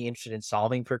you'd be interested in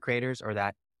solving for creators, or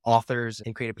that authors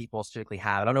and creative people specifically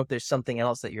have. I don't know if there's something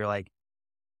else that you're like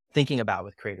thinking about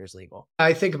with Creators Legal.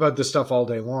 I think about this stuff all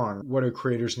day long. What do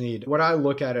creators need? What I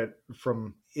look at it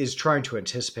from is trying to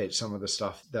anticipate some of the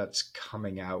stuff that's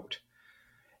coming out.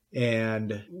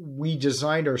 And we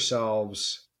designed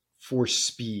ourselves for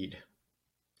speed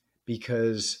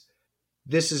because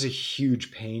this is a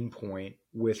huge pain point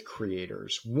with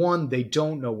creators. One, they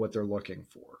don't know what they're looking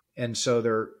for. And so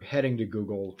they're heading to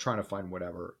Google, trying to find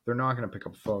whatever. They're not going to pick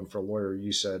up a phone for a lawyer.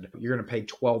 You said you're going to pay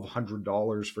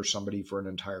 $1,200 for somebody for an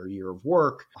entire year of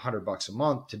work, $100 a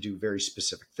month to do very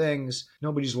specific things.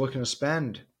 Nobody's looking to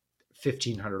spend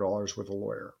 $1,500 with a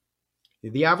lawyer.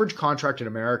 The average contract in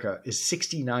America is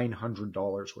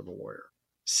 $6,900 with a lawyer.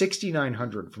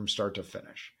 $6,900 from start to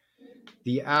finish.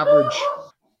 The average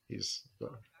is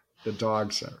the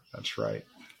dog center. That's right.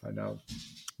 I know.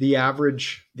 The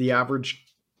average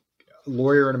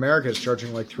lawyer in America is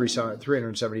charging like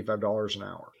 $375 an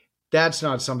hour. That's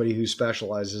not somebody who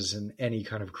specializes in any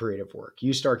kind of creative work.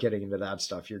 You start getting into that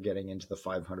stuff, you're getting into the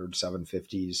 $500,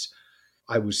 $750s.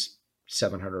 I was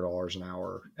 $700 an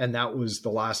hour. And that was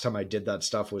the last time I did that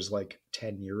stuff was like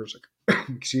 10 years ago.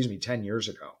 10 years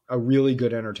ago. A really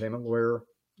good entertainment lawyer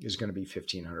is going to be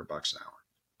 $1,500 an hour.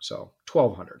 So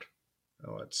 $1,200.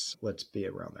 Let's be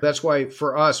around there. That's why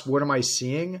for us, what am I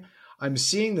seeing? I'm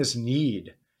seeing this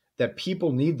need that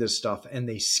people need this stuff and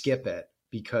they skip it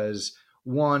because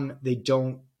one, they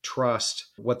don't trust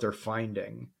what they're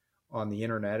finding on the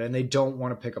internet and they don't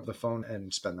want to pick up the phone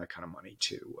and spend that kind of money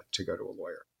to go to a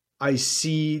lawyer. I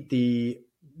see the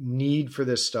need for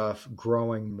this stuff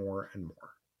growing more and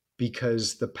more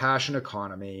because the passion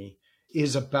economy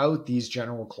is about these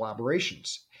general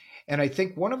collaborations. And I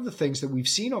think one of the things that we've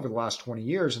seen over the last 20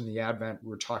 years in the advent,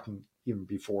 we're talking even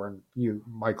before, and you,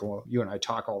 Michael, you and I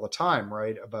talk all the time,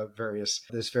 right, about various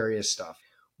stuff.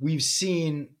 We've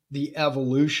seen the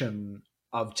evolution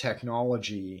of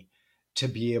technology to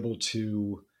be able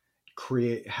to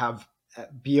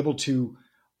be able to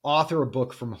author a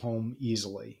book from home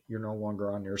easily. You're no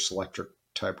longer on your Selectric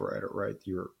typewriter, right?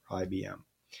 Your IBM.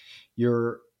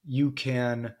 You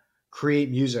can create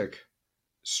music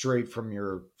straight from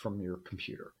your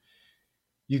computer.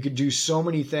 You could do so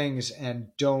many things and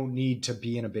don't need to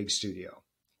be in a big studio.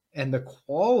 And the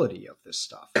quality of this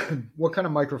stuff, what kind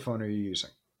of microphone are you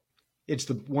using? It's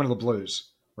one of the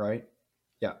Blues, right?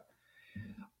 Yeah.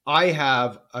 I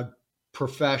have a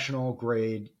professional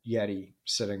grade Yeti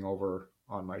sitting over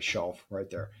on my shelf right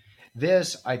there.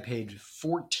 This I paid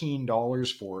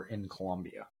 $14 for in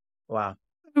Colombia. Wow.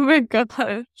 Oh my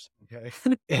gosh. Okay.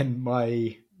 And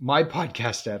my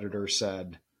podcast editor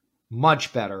said,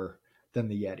 much better than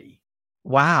the Yeti.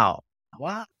 Wow.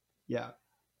 Wow. Yeah.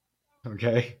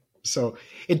 Okay. So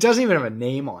it doesn't even have a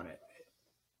name on it.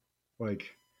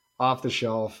 Like off the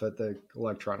shelf at the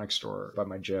electronics store by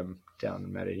my gym down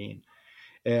in Medellin.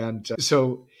 And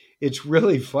so it's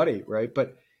really funny, right?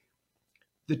 But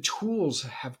the tools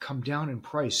have come down in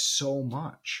price so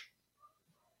much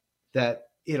that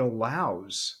it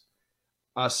allows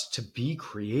us to be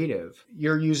creative.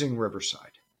 You're using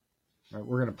Riverside, right?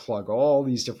 We're going to plug all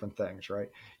these different things, right?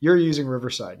 You're using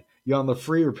Riverside. You on the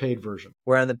free or paid version?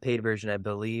 We're on the paid version, I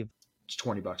believe. It's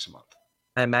 $20 a month.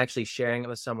 I'm actually sharing it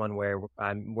with someone where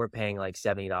we're paying like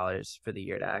 $70 for the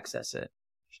year to access it.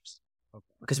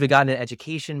 Because we got an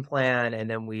education plan and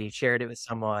then we shared it with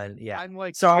someone. Yeah. I'm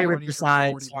like, sorry,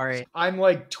 Riverside. Sorry. I'm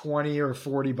like $20 or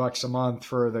 $40 a month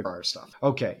for the car stuff.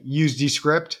 Okay. Use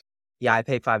Descript. Yeah, I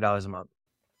pay $5 a month.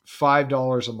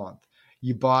 $5 a month.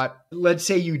 You bought, let's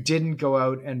say you didn't go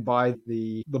out and buy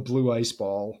the Blue Ice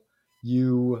Ball.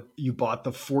 You bought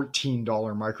the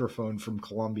 $14 microphone from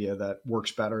Columbia that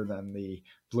works better than the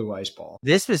Blue Ice Ball.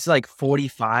 This was like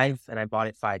 $45 and I bought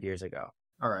it 5 years ago.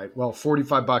 All right. Well,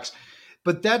 $45.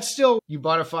 But that's still, you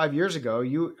bought it 5 years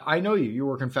ago. I know you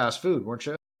were working fast food, weren't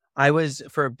you?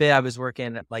 For a bit, I was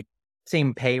working like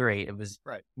same pay rate. It was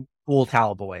right. Full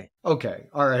towel boy. Okay.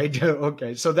 All right.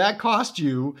 Okay. So that cost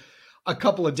you a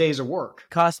couple of days of work.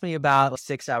 Cost me about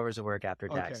 6 hours of work after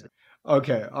Okay. taxes.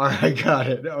 Okay. All right. Got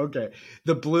it. Okay.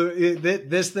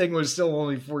 This thing was still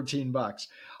only $14.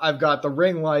 I've got the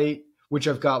ring light, which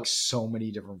I've got so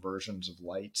many different versions of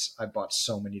lights. I bought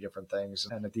so many different things.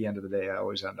 And at the end of the day, I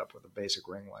always end up with a basic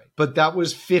ring light. But that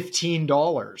was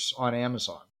 $15 on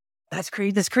Amazon. That's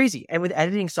crazy. That's crazy. And with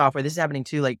editing software, this is happening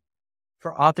too. Like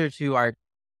for authors who are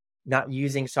not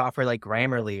using software like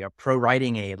Grammarly or Pro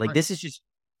Writing Aid, like this is just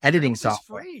editing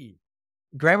software. Free.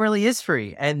 Grammarly is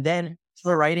free. And then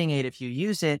for Writing Aid, if you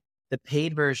use it, the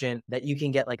paid version that you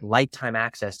can get like lifetime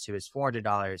access to is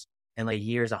 $400 and like a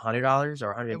year is $100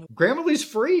 or $100. Grammarly's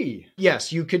free.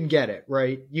 Yes, you can get it,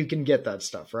 right? You can get that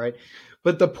stuff, right?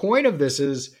 But the point of this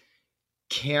is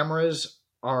cameras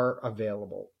are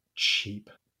available cheap.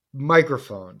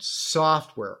 Microphones,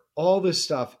 software, all this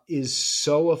stuff is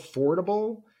so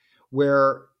affordable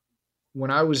where when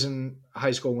I was in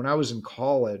high school, when I was in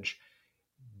college,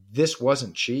 this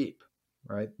wasn't cheap,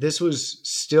 right? This was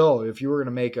still, if you were going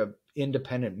to make an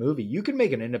independent movie, you can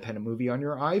make an independent movie on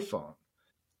your iPhone.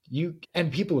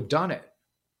 And people have done it.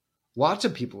 Lots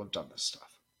of people have done this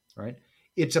stuff, right?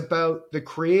 It's about the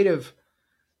creative,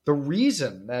 the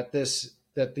reason that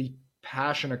the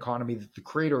passion economy, that the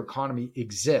creator economy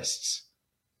exists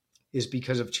is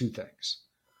because of two things.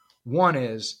 One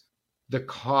is the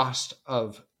cost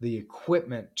of the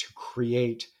equipment to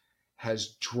create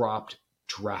has dropped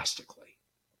drastically.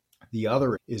 The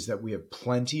other is that we have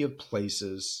plenty of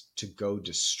places to go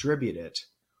distribute it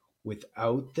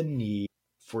without the need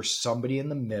for somebody in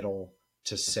the middle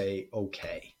to say,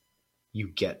 okay, you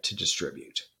get to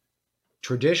distribute.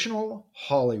 Traditional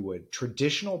Hollywood,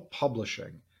 traditional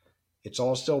publishing, it's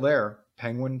all still there.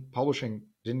 Penguin Publishing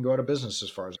didn't go out of business as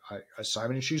far as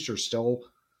Simon & Schuster is still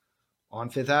on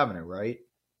Fifth Avenue, right?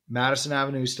 Madison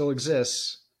Avenue still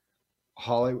exists.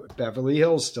 Hollywood, Beverly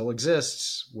Hills still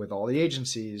exists with all the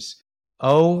agencies.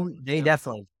 Oh, they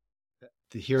definitely.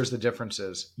 Here's the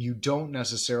differences. You don't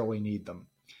necessarily need them.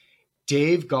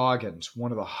 Dave Goggins,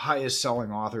 one of the highest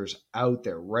selling authors out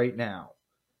there right now,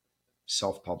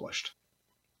 self-published,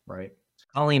 right?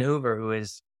 Colleen Hoover, who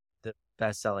is the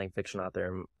best-selling fiction author,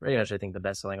 and pretty much I think the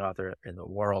best-selling author in the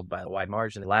world by a wide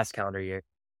margin the last calendar year,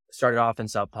 started off in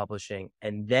self-publishing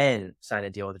and then signed a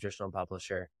deal with a traditional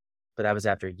publisher. But that was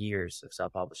after years of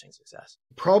self-publishing success.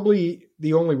 Probably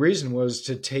the only reason was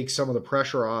to take some of the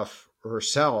pressure off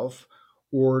herself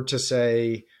or to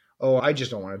say, oh, I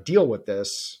just don't want to deal with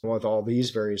this, with all these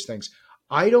various things.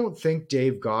 I don't think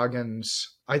Dave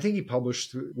Goggins, I think he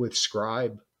published with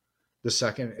Scribe his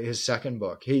second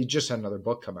book. He just had another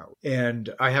book come out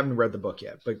and I haven't read the book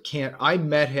yet, but I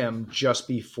met him just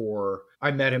before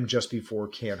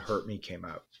Can't Hurt Me came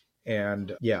out.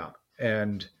 And yeah.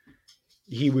 And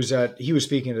he was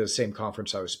speaking at the same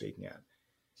conference I was speaking at,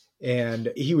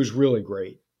 and he was really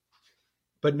great,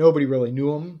 but nobody really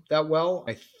knew him that well.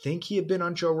 I think he had been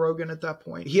on Joe Rogan at that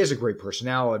point. He has a great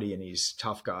personality and he's a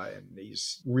tough guy and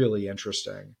he's really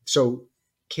interesting. So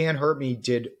Can't Hurt Me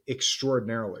did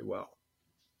extraordinarily well.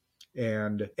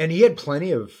 And he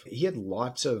had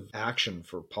lots of action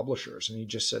for publishers and he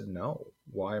just said, no,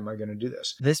 why am I going to do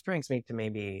this? This brings me to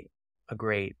maybe a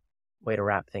great way to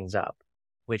wrap things up,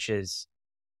 which is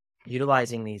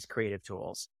utilizing these creative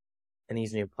tools and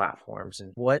these new platforms.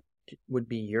 And what would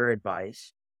be your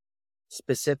advice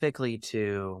specifically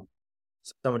to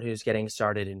someone who's getting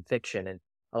started in fiction? And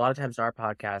a lot of times in our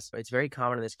podcast, it's very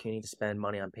common in this community to spend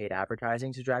money on paid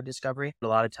advertising to drive discovery. But a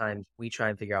lot of times we try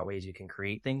and figure out ways you can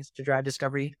create things to drive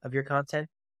discovery of your content.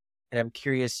 And I'm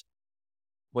curious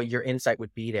what your insight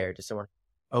would be there to someone,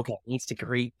 okay, needs to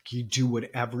create. You do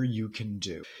whatever you can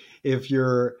do. If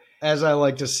you're, as I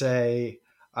like to say,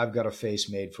 I've got a face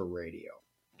made for radio.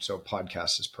 So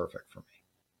podcast is perfect for me.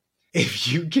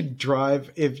 If you could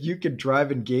drive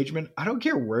engagement, I don't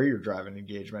care where you're driving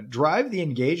engagement, drive the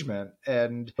engagement.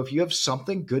 And if you have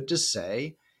something good to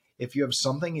say, if you have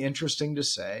something interesting to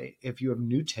say, if you have a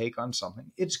new take on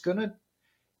something, it's going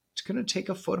to take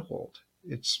a foothold.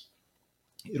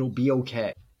 It'll be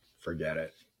okay. Forget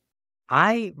it.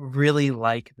 I really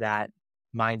like that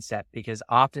mindset because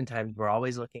oftentimes we're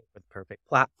always looking for the perfect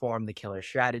platform, the killer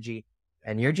strategy.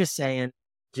 And you're just saying,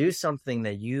 do something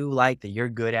that you like, that you're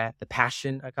good at, the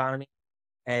passion economy.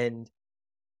 And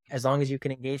as long as you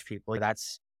can engage people,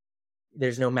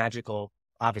 there's no magical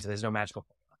formula.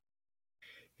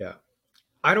 Yeah.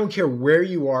 I don't care where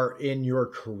you are in your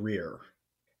career.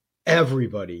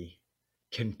 Everybody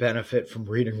can benefit from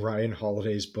reading Ryan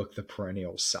Holiday's book, The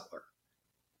Perennial Seller.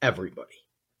 Everybody.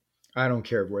 I don't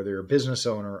care whether you're a business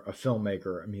owner, a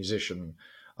filmmaker, a musician,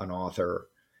 an author.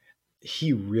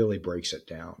 He really breaks it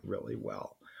down really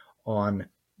well on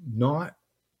not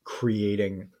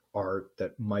creating art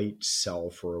that might sell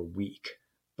for a week,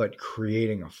 but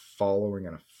creating a following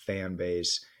and a fan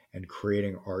base and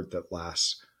creating art that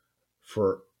lasts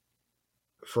for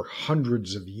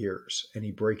hundreds of years. And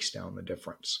he breaks down the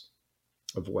difference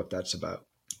of what that's about.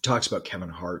 He talks about Kevin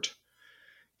Hart.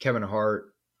 Kevin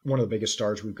Hart, one of the biggest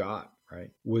stars we've got, right,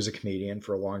 was a comedian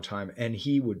for a long time, and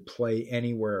he would play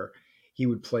anywhere. He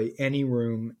would play any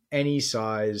room, any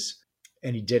size,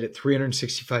 and he did it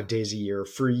 365 days a year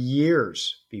for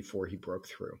years before he broke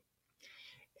through.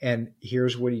 And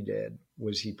here's what he did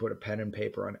was he put a pen and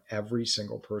paper on every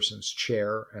single person's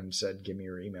chair and said, give me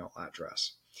your email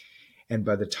address. And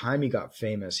by the time he got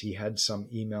famous, he had some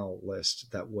email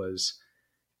list that was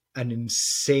an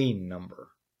insane number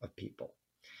of people.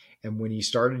 And when he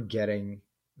started getting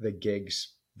the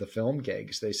gigs, the film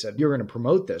gigs, they said, you're going to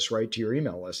promote this, right, to your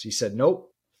email list. He said,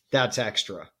 nope, that's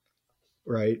extra,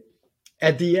 right?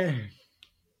 At the end,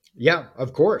 yeah,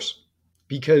 of course.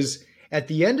 Because at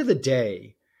the end of the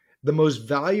day, the most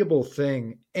valuable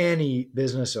thing any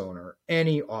business owner,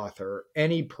 any author,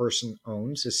 any person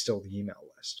owns is still the email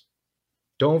list.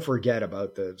 Don't forget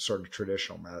about the sort of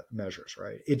traditional measures,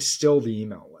 right? It's still the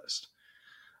email list.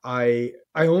 I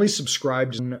only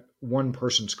subscribed to one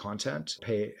person's content,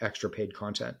 pay extra paid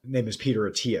content. His name is Peter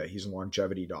Attia. He's a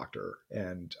longevity doctor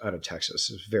and out of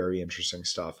Texas. It's very interesting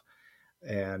stuff.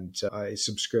 And I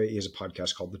subscribe. He has a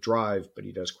podcast called The Drive, but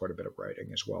he does quite a bit of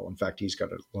writing as well. In fact, he's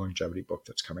got a longevity book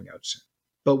that's coming out soon.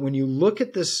 But when you look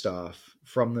at this stuff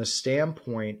from the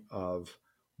standpoint of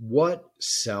what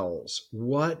sells,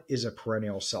 what is a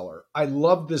perennial seller? I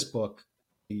love this book,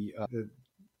 the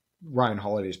Ryan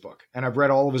Holiday's book, and I've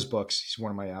read all of his books. He's one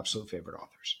of my absolute favorite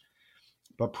authors.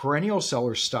 But Perennial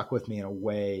Seller stuck with me in a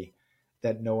way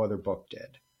that no other book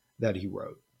did that he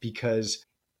wrote, because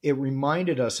it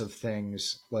reminded us of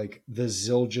things like the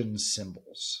Zildjian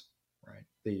cymbals, right?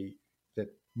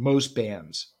 That most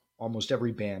bands, almost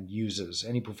every band uses,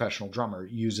 any professional drummer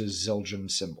uses Zildjian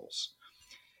cymbals.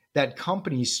 That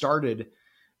company started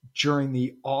during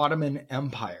the Ottoman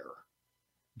Empire.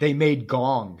 They made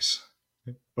gongs.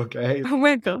 Okay. Oh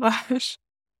my gosh.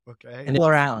 Okay. And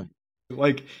around.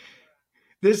 Like,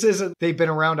 this isn't, they've been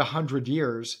around 100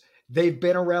 years. They've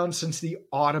been around since the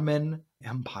Ottoman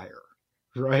Empire,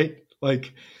 right?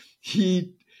 Like,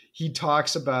 he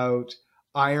talks about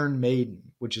Iron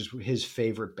Maiden, which is his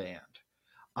favorite band.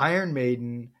 Iron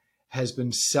Maiden has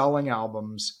been selling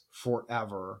albums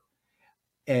forever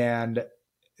and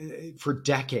for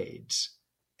decades.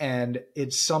 And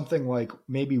it's something like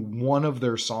maybe one of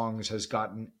their songs has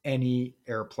gotten any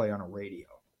airplay on a radio.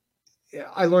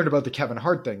 I learned about the Kevin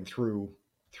Hart thing through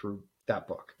that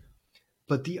book.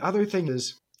 But the other thing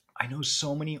is, I know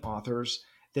so many authors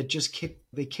that just kick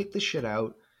the shit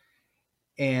out,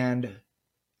 and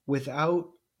without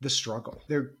the struggle.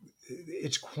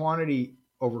 It's quantity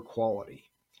over quality.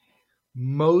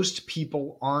 Most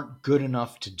people aren't good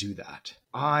enough to do that.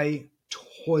 I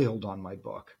toiled on my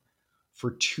book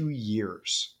for 2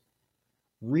 years,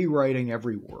 rewriting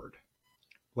every word,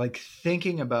 like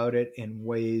thinking about it in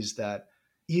ways that,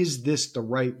 is this the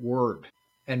right word?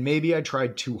 And maybe I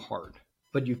tried too hard,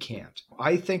 but you can't.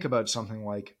 I think about something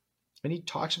like, and he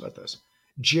talks about this,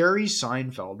 Jerry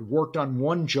Seinfeld worked on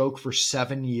one joke for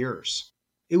 7 years.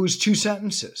 It was 2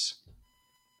 sentences,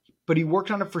 but he worked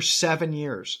on it for 7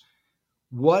 years.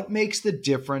 What makes the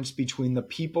difference between the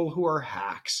people who are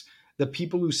hacks, the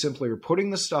people who simply are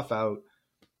putting the stuff out,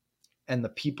 and the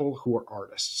people who are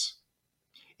artists?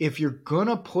 If you're going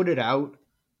to put it out,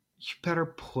 you better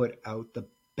put out the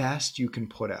best you can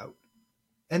put out.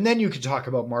 And then you can talk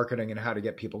about marketing and how to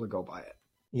get people to go buy it.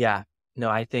 Yeah. No,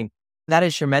 I think that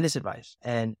is tremendous advice.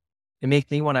 And it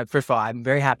makes me want to, first of all, I'm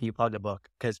very happy you plugged a book,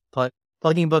 because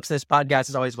plugging books in this podcast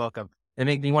is always welcome. It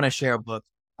makes me want to share a book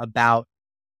about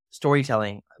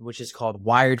storytelling, which is called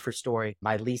Wired for Story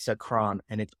by Lisa Cron.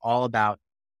 And it's all about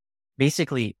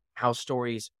basically how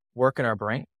stories work in our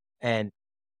brain and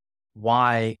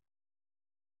why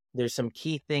there's some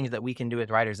key things that we can do as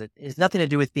writers. It has nothing to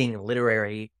do with being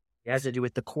literary. It has to do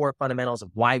with the core fundamentals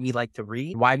of why we like to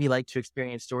read, why we like to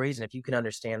experience stories. And if you can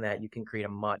understand that, you can create a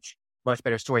much, much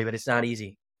better story, but it's not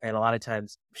easy. And a lot of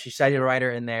times, she cited a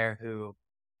writer in there who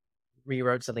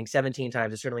rewrote something 17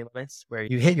 times. There's certainly limits where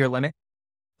you hit your limit,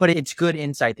 but it's good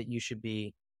insight that you should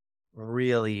be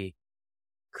really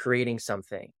creating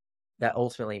something that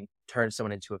ultimately turns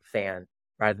someone into a fan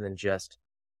rather than just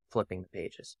flipping the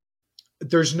pages.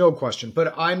 There's no question,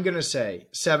 but I'm going to say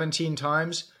 17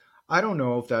 times. I don't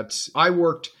know if that's,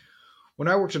 when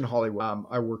I worked in Hollywood,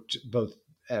 I worked both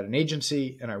at an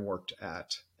agency and I worked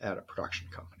at a production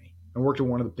company. I worked at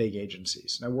one of the big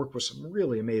agencies, and I worked with some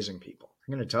really amazing people,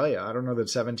 I'm going to tell you, I don't know that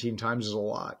 17 times is a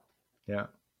lot. Yeah.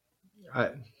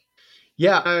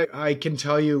 I can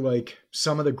tell you like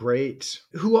some of the greats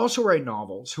who also write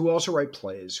novels, who also write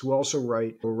plays, who also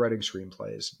writing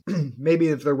screenplays. Maybe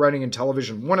if they're writing in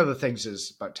television, one of the things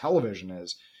is about television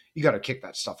is you got to kick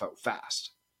that stuff out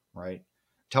fast, right?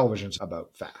 Television's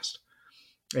about fast.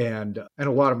 And a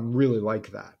lot of them really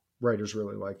like that. Writers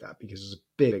really like that because there's a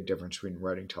big difference between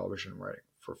writing television and writing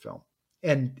for film.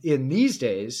 And in these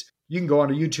days, you can go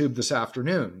onto YouTube this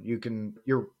afternoon.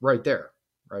 You're right there,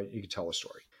 right? You can tell a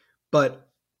story. But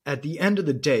at the end of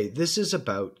the day, this is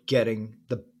about getting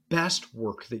the best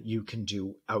work that you can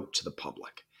do out to the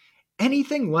public.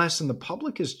 Anything less than the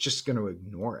public is just going to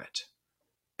ignore it.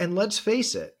 And let's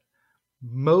face it,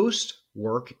 most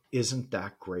work isn't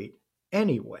that great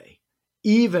anyway,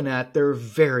 even at their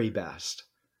very best.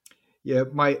 Yeah,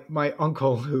 my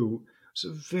uncle, who was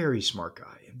a very smart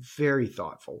guy and very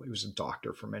thoughtful. He was a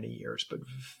doctor for many years, but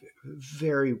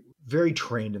very, very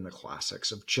trained in the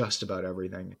classics of just about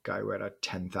everything. A guy who had a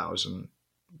 10,000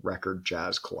 record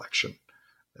jazz collection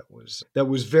that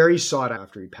was very sought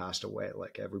after he passed away.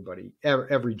 Like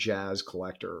every jazz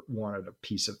collector wanted a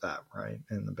piece of that, right,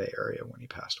 in the Bay Area when he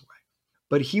passed away.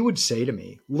 But he would say to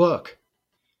me, look,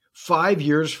 5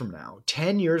 years from now,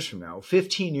 10 years from now,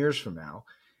 15 years from now,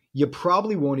 you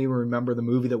probably won't even remember the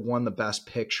movie that won the Best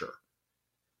Picture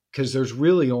because there's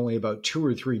really only about 2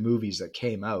 or 3 movies that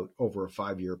came out over a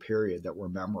 5-year period that were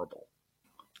memorable.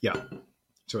 Yeah.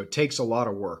 So it takes a lot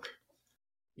of work.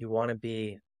 You want to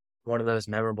be one of those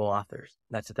memorable authors.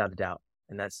 That's without a doubt.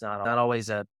 And that's not always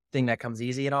a thing that comes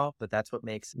easy at all, but that's what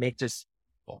makes us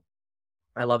cool.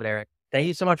 I love it, Eric. Thank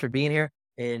you so much for being here.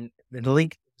 In the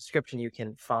link description, you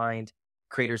can find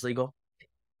Creators Legal if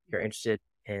you're interested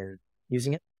in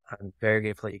using it. I'm very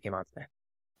grateful that you came on today.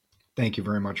 Thank you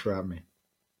very much for having me.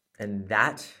 And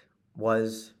that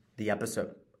was the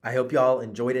episode. I hope y'all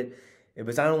enjoyed it. It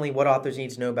was not only what authors need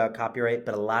to know about copyright,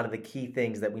 but a lot of the key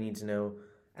things that we need to know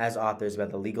as authors about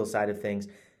the legal side of things.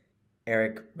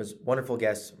 Eric was a wonderful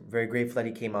guest. Very grateful that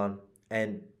he came on.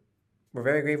 And we're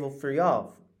very grateful for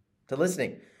y'all to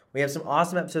listening. We have some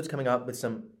awesome episodes coming up with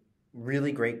some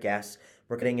really great guests.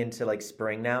 We're getting into like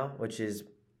spring now, which is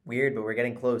weird, but we're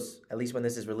getting close. At least when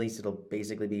this is released, it'll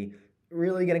basically be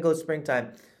really getting close to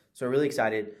springtime. So we're really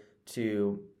excited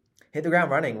to hit the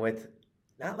ground running with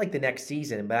not like the next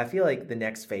season, but I feel like the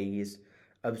next phase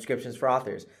of Descriptions for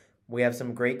Authors. We have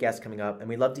some great guests coming up, and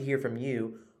we'd love to hear from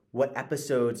you what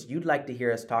episodes you'd like to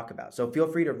hear us talk about. So feel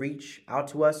free to reach out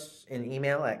to us in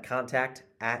email at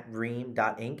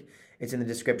contact@ream.inc. It's in the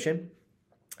description.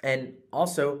 And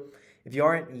also, if you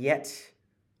aren't yet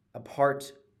a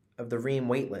part of the Ream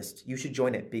waitlist, you should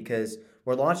join it because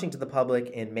we're launching to the public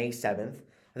in May 7th.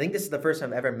 I think this is the first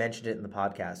time I've ever mentioned it in the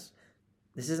podcast.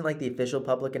 This isn't like the official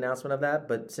public announcement of that,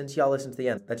 but since y'all listen to the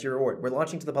end, that's your reward. We're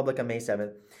launching to the public on May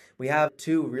 7th. We have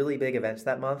 2 really big events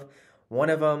that month. One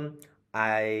of them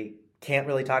I can't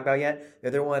really talk about yet. The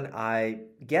other one I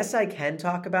guess I can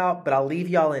talk about, but I'll leave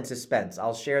y'all in suspense.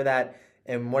 I'll share that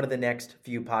in one of the next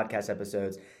few podcast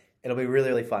episodes. It'll be really,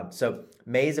 really fun. So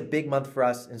May is a big month for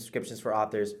us in Descriptions for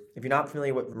Authors. If you're not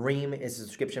familiar with Ream, is a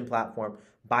subscription platform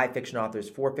by fiction authors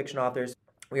for fiction authors.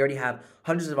 We already have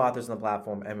hundreds of authors on the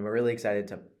platform, and we're really excited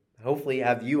to hopefully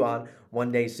have you on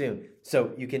one day soon.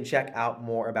 So you can check out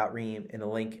more about Ream in the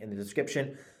link in the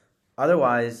description.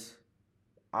 Otherwise,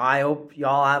 I hope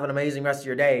y'all have an amazing rest of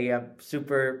your day. I'm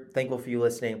super thankful for you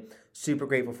listening. Super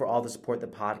grateful for all the support the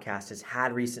podcast has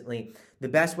had recently. The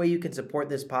best way you can support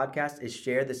this podcast is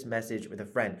share this message with a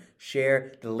friend.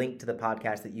 Share the link to the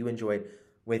podcast that you enjoyed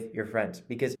with your friends,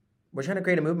 because we're trying to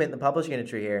create a movement in the publishing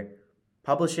industry here.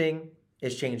 Publishing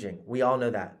is changing. We all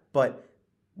know that. But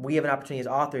we have an opportunity as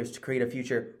authors to create a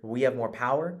future where we have more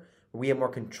power, where we have more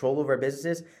control over our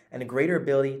businesses, and a greater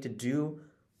ability to do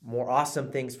more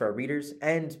awesome things for our readers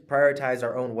and prioritize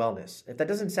our own wellness. If that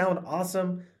doesn't sound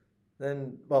awesome,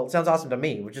 then, well, it sounds awesome to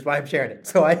me, which is why I'm sharing it.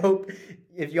 So I hope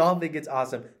if y'all think it's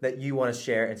awesome that you want to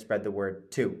share and spread the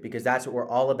word too, because that's what we're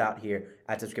all about here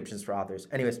at Descriptions for Authors.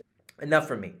 Anyways, enough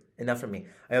from me. I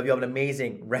hope you have an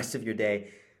amazing rest of your day.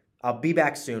 I'll be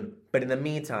back soon, but in the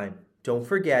meantime, don't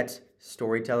forget,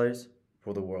 storytellers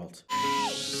for the world.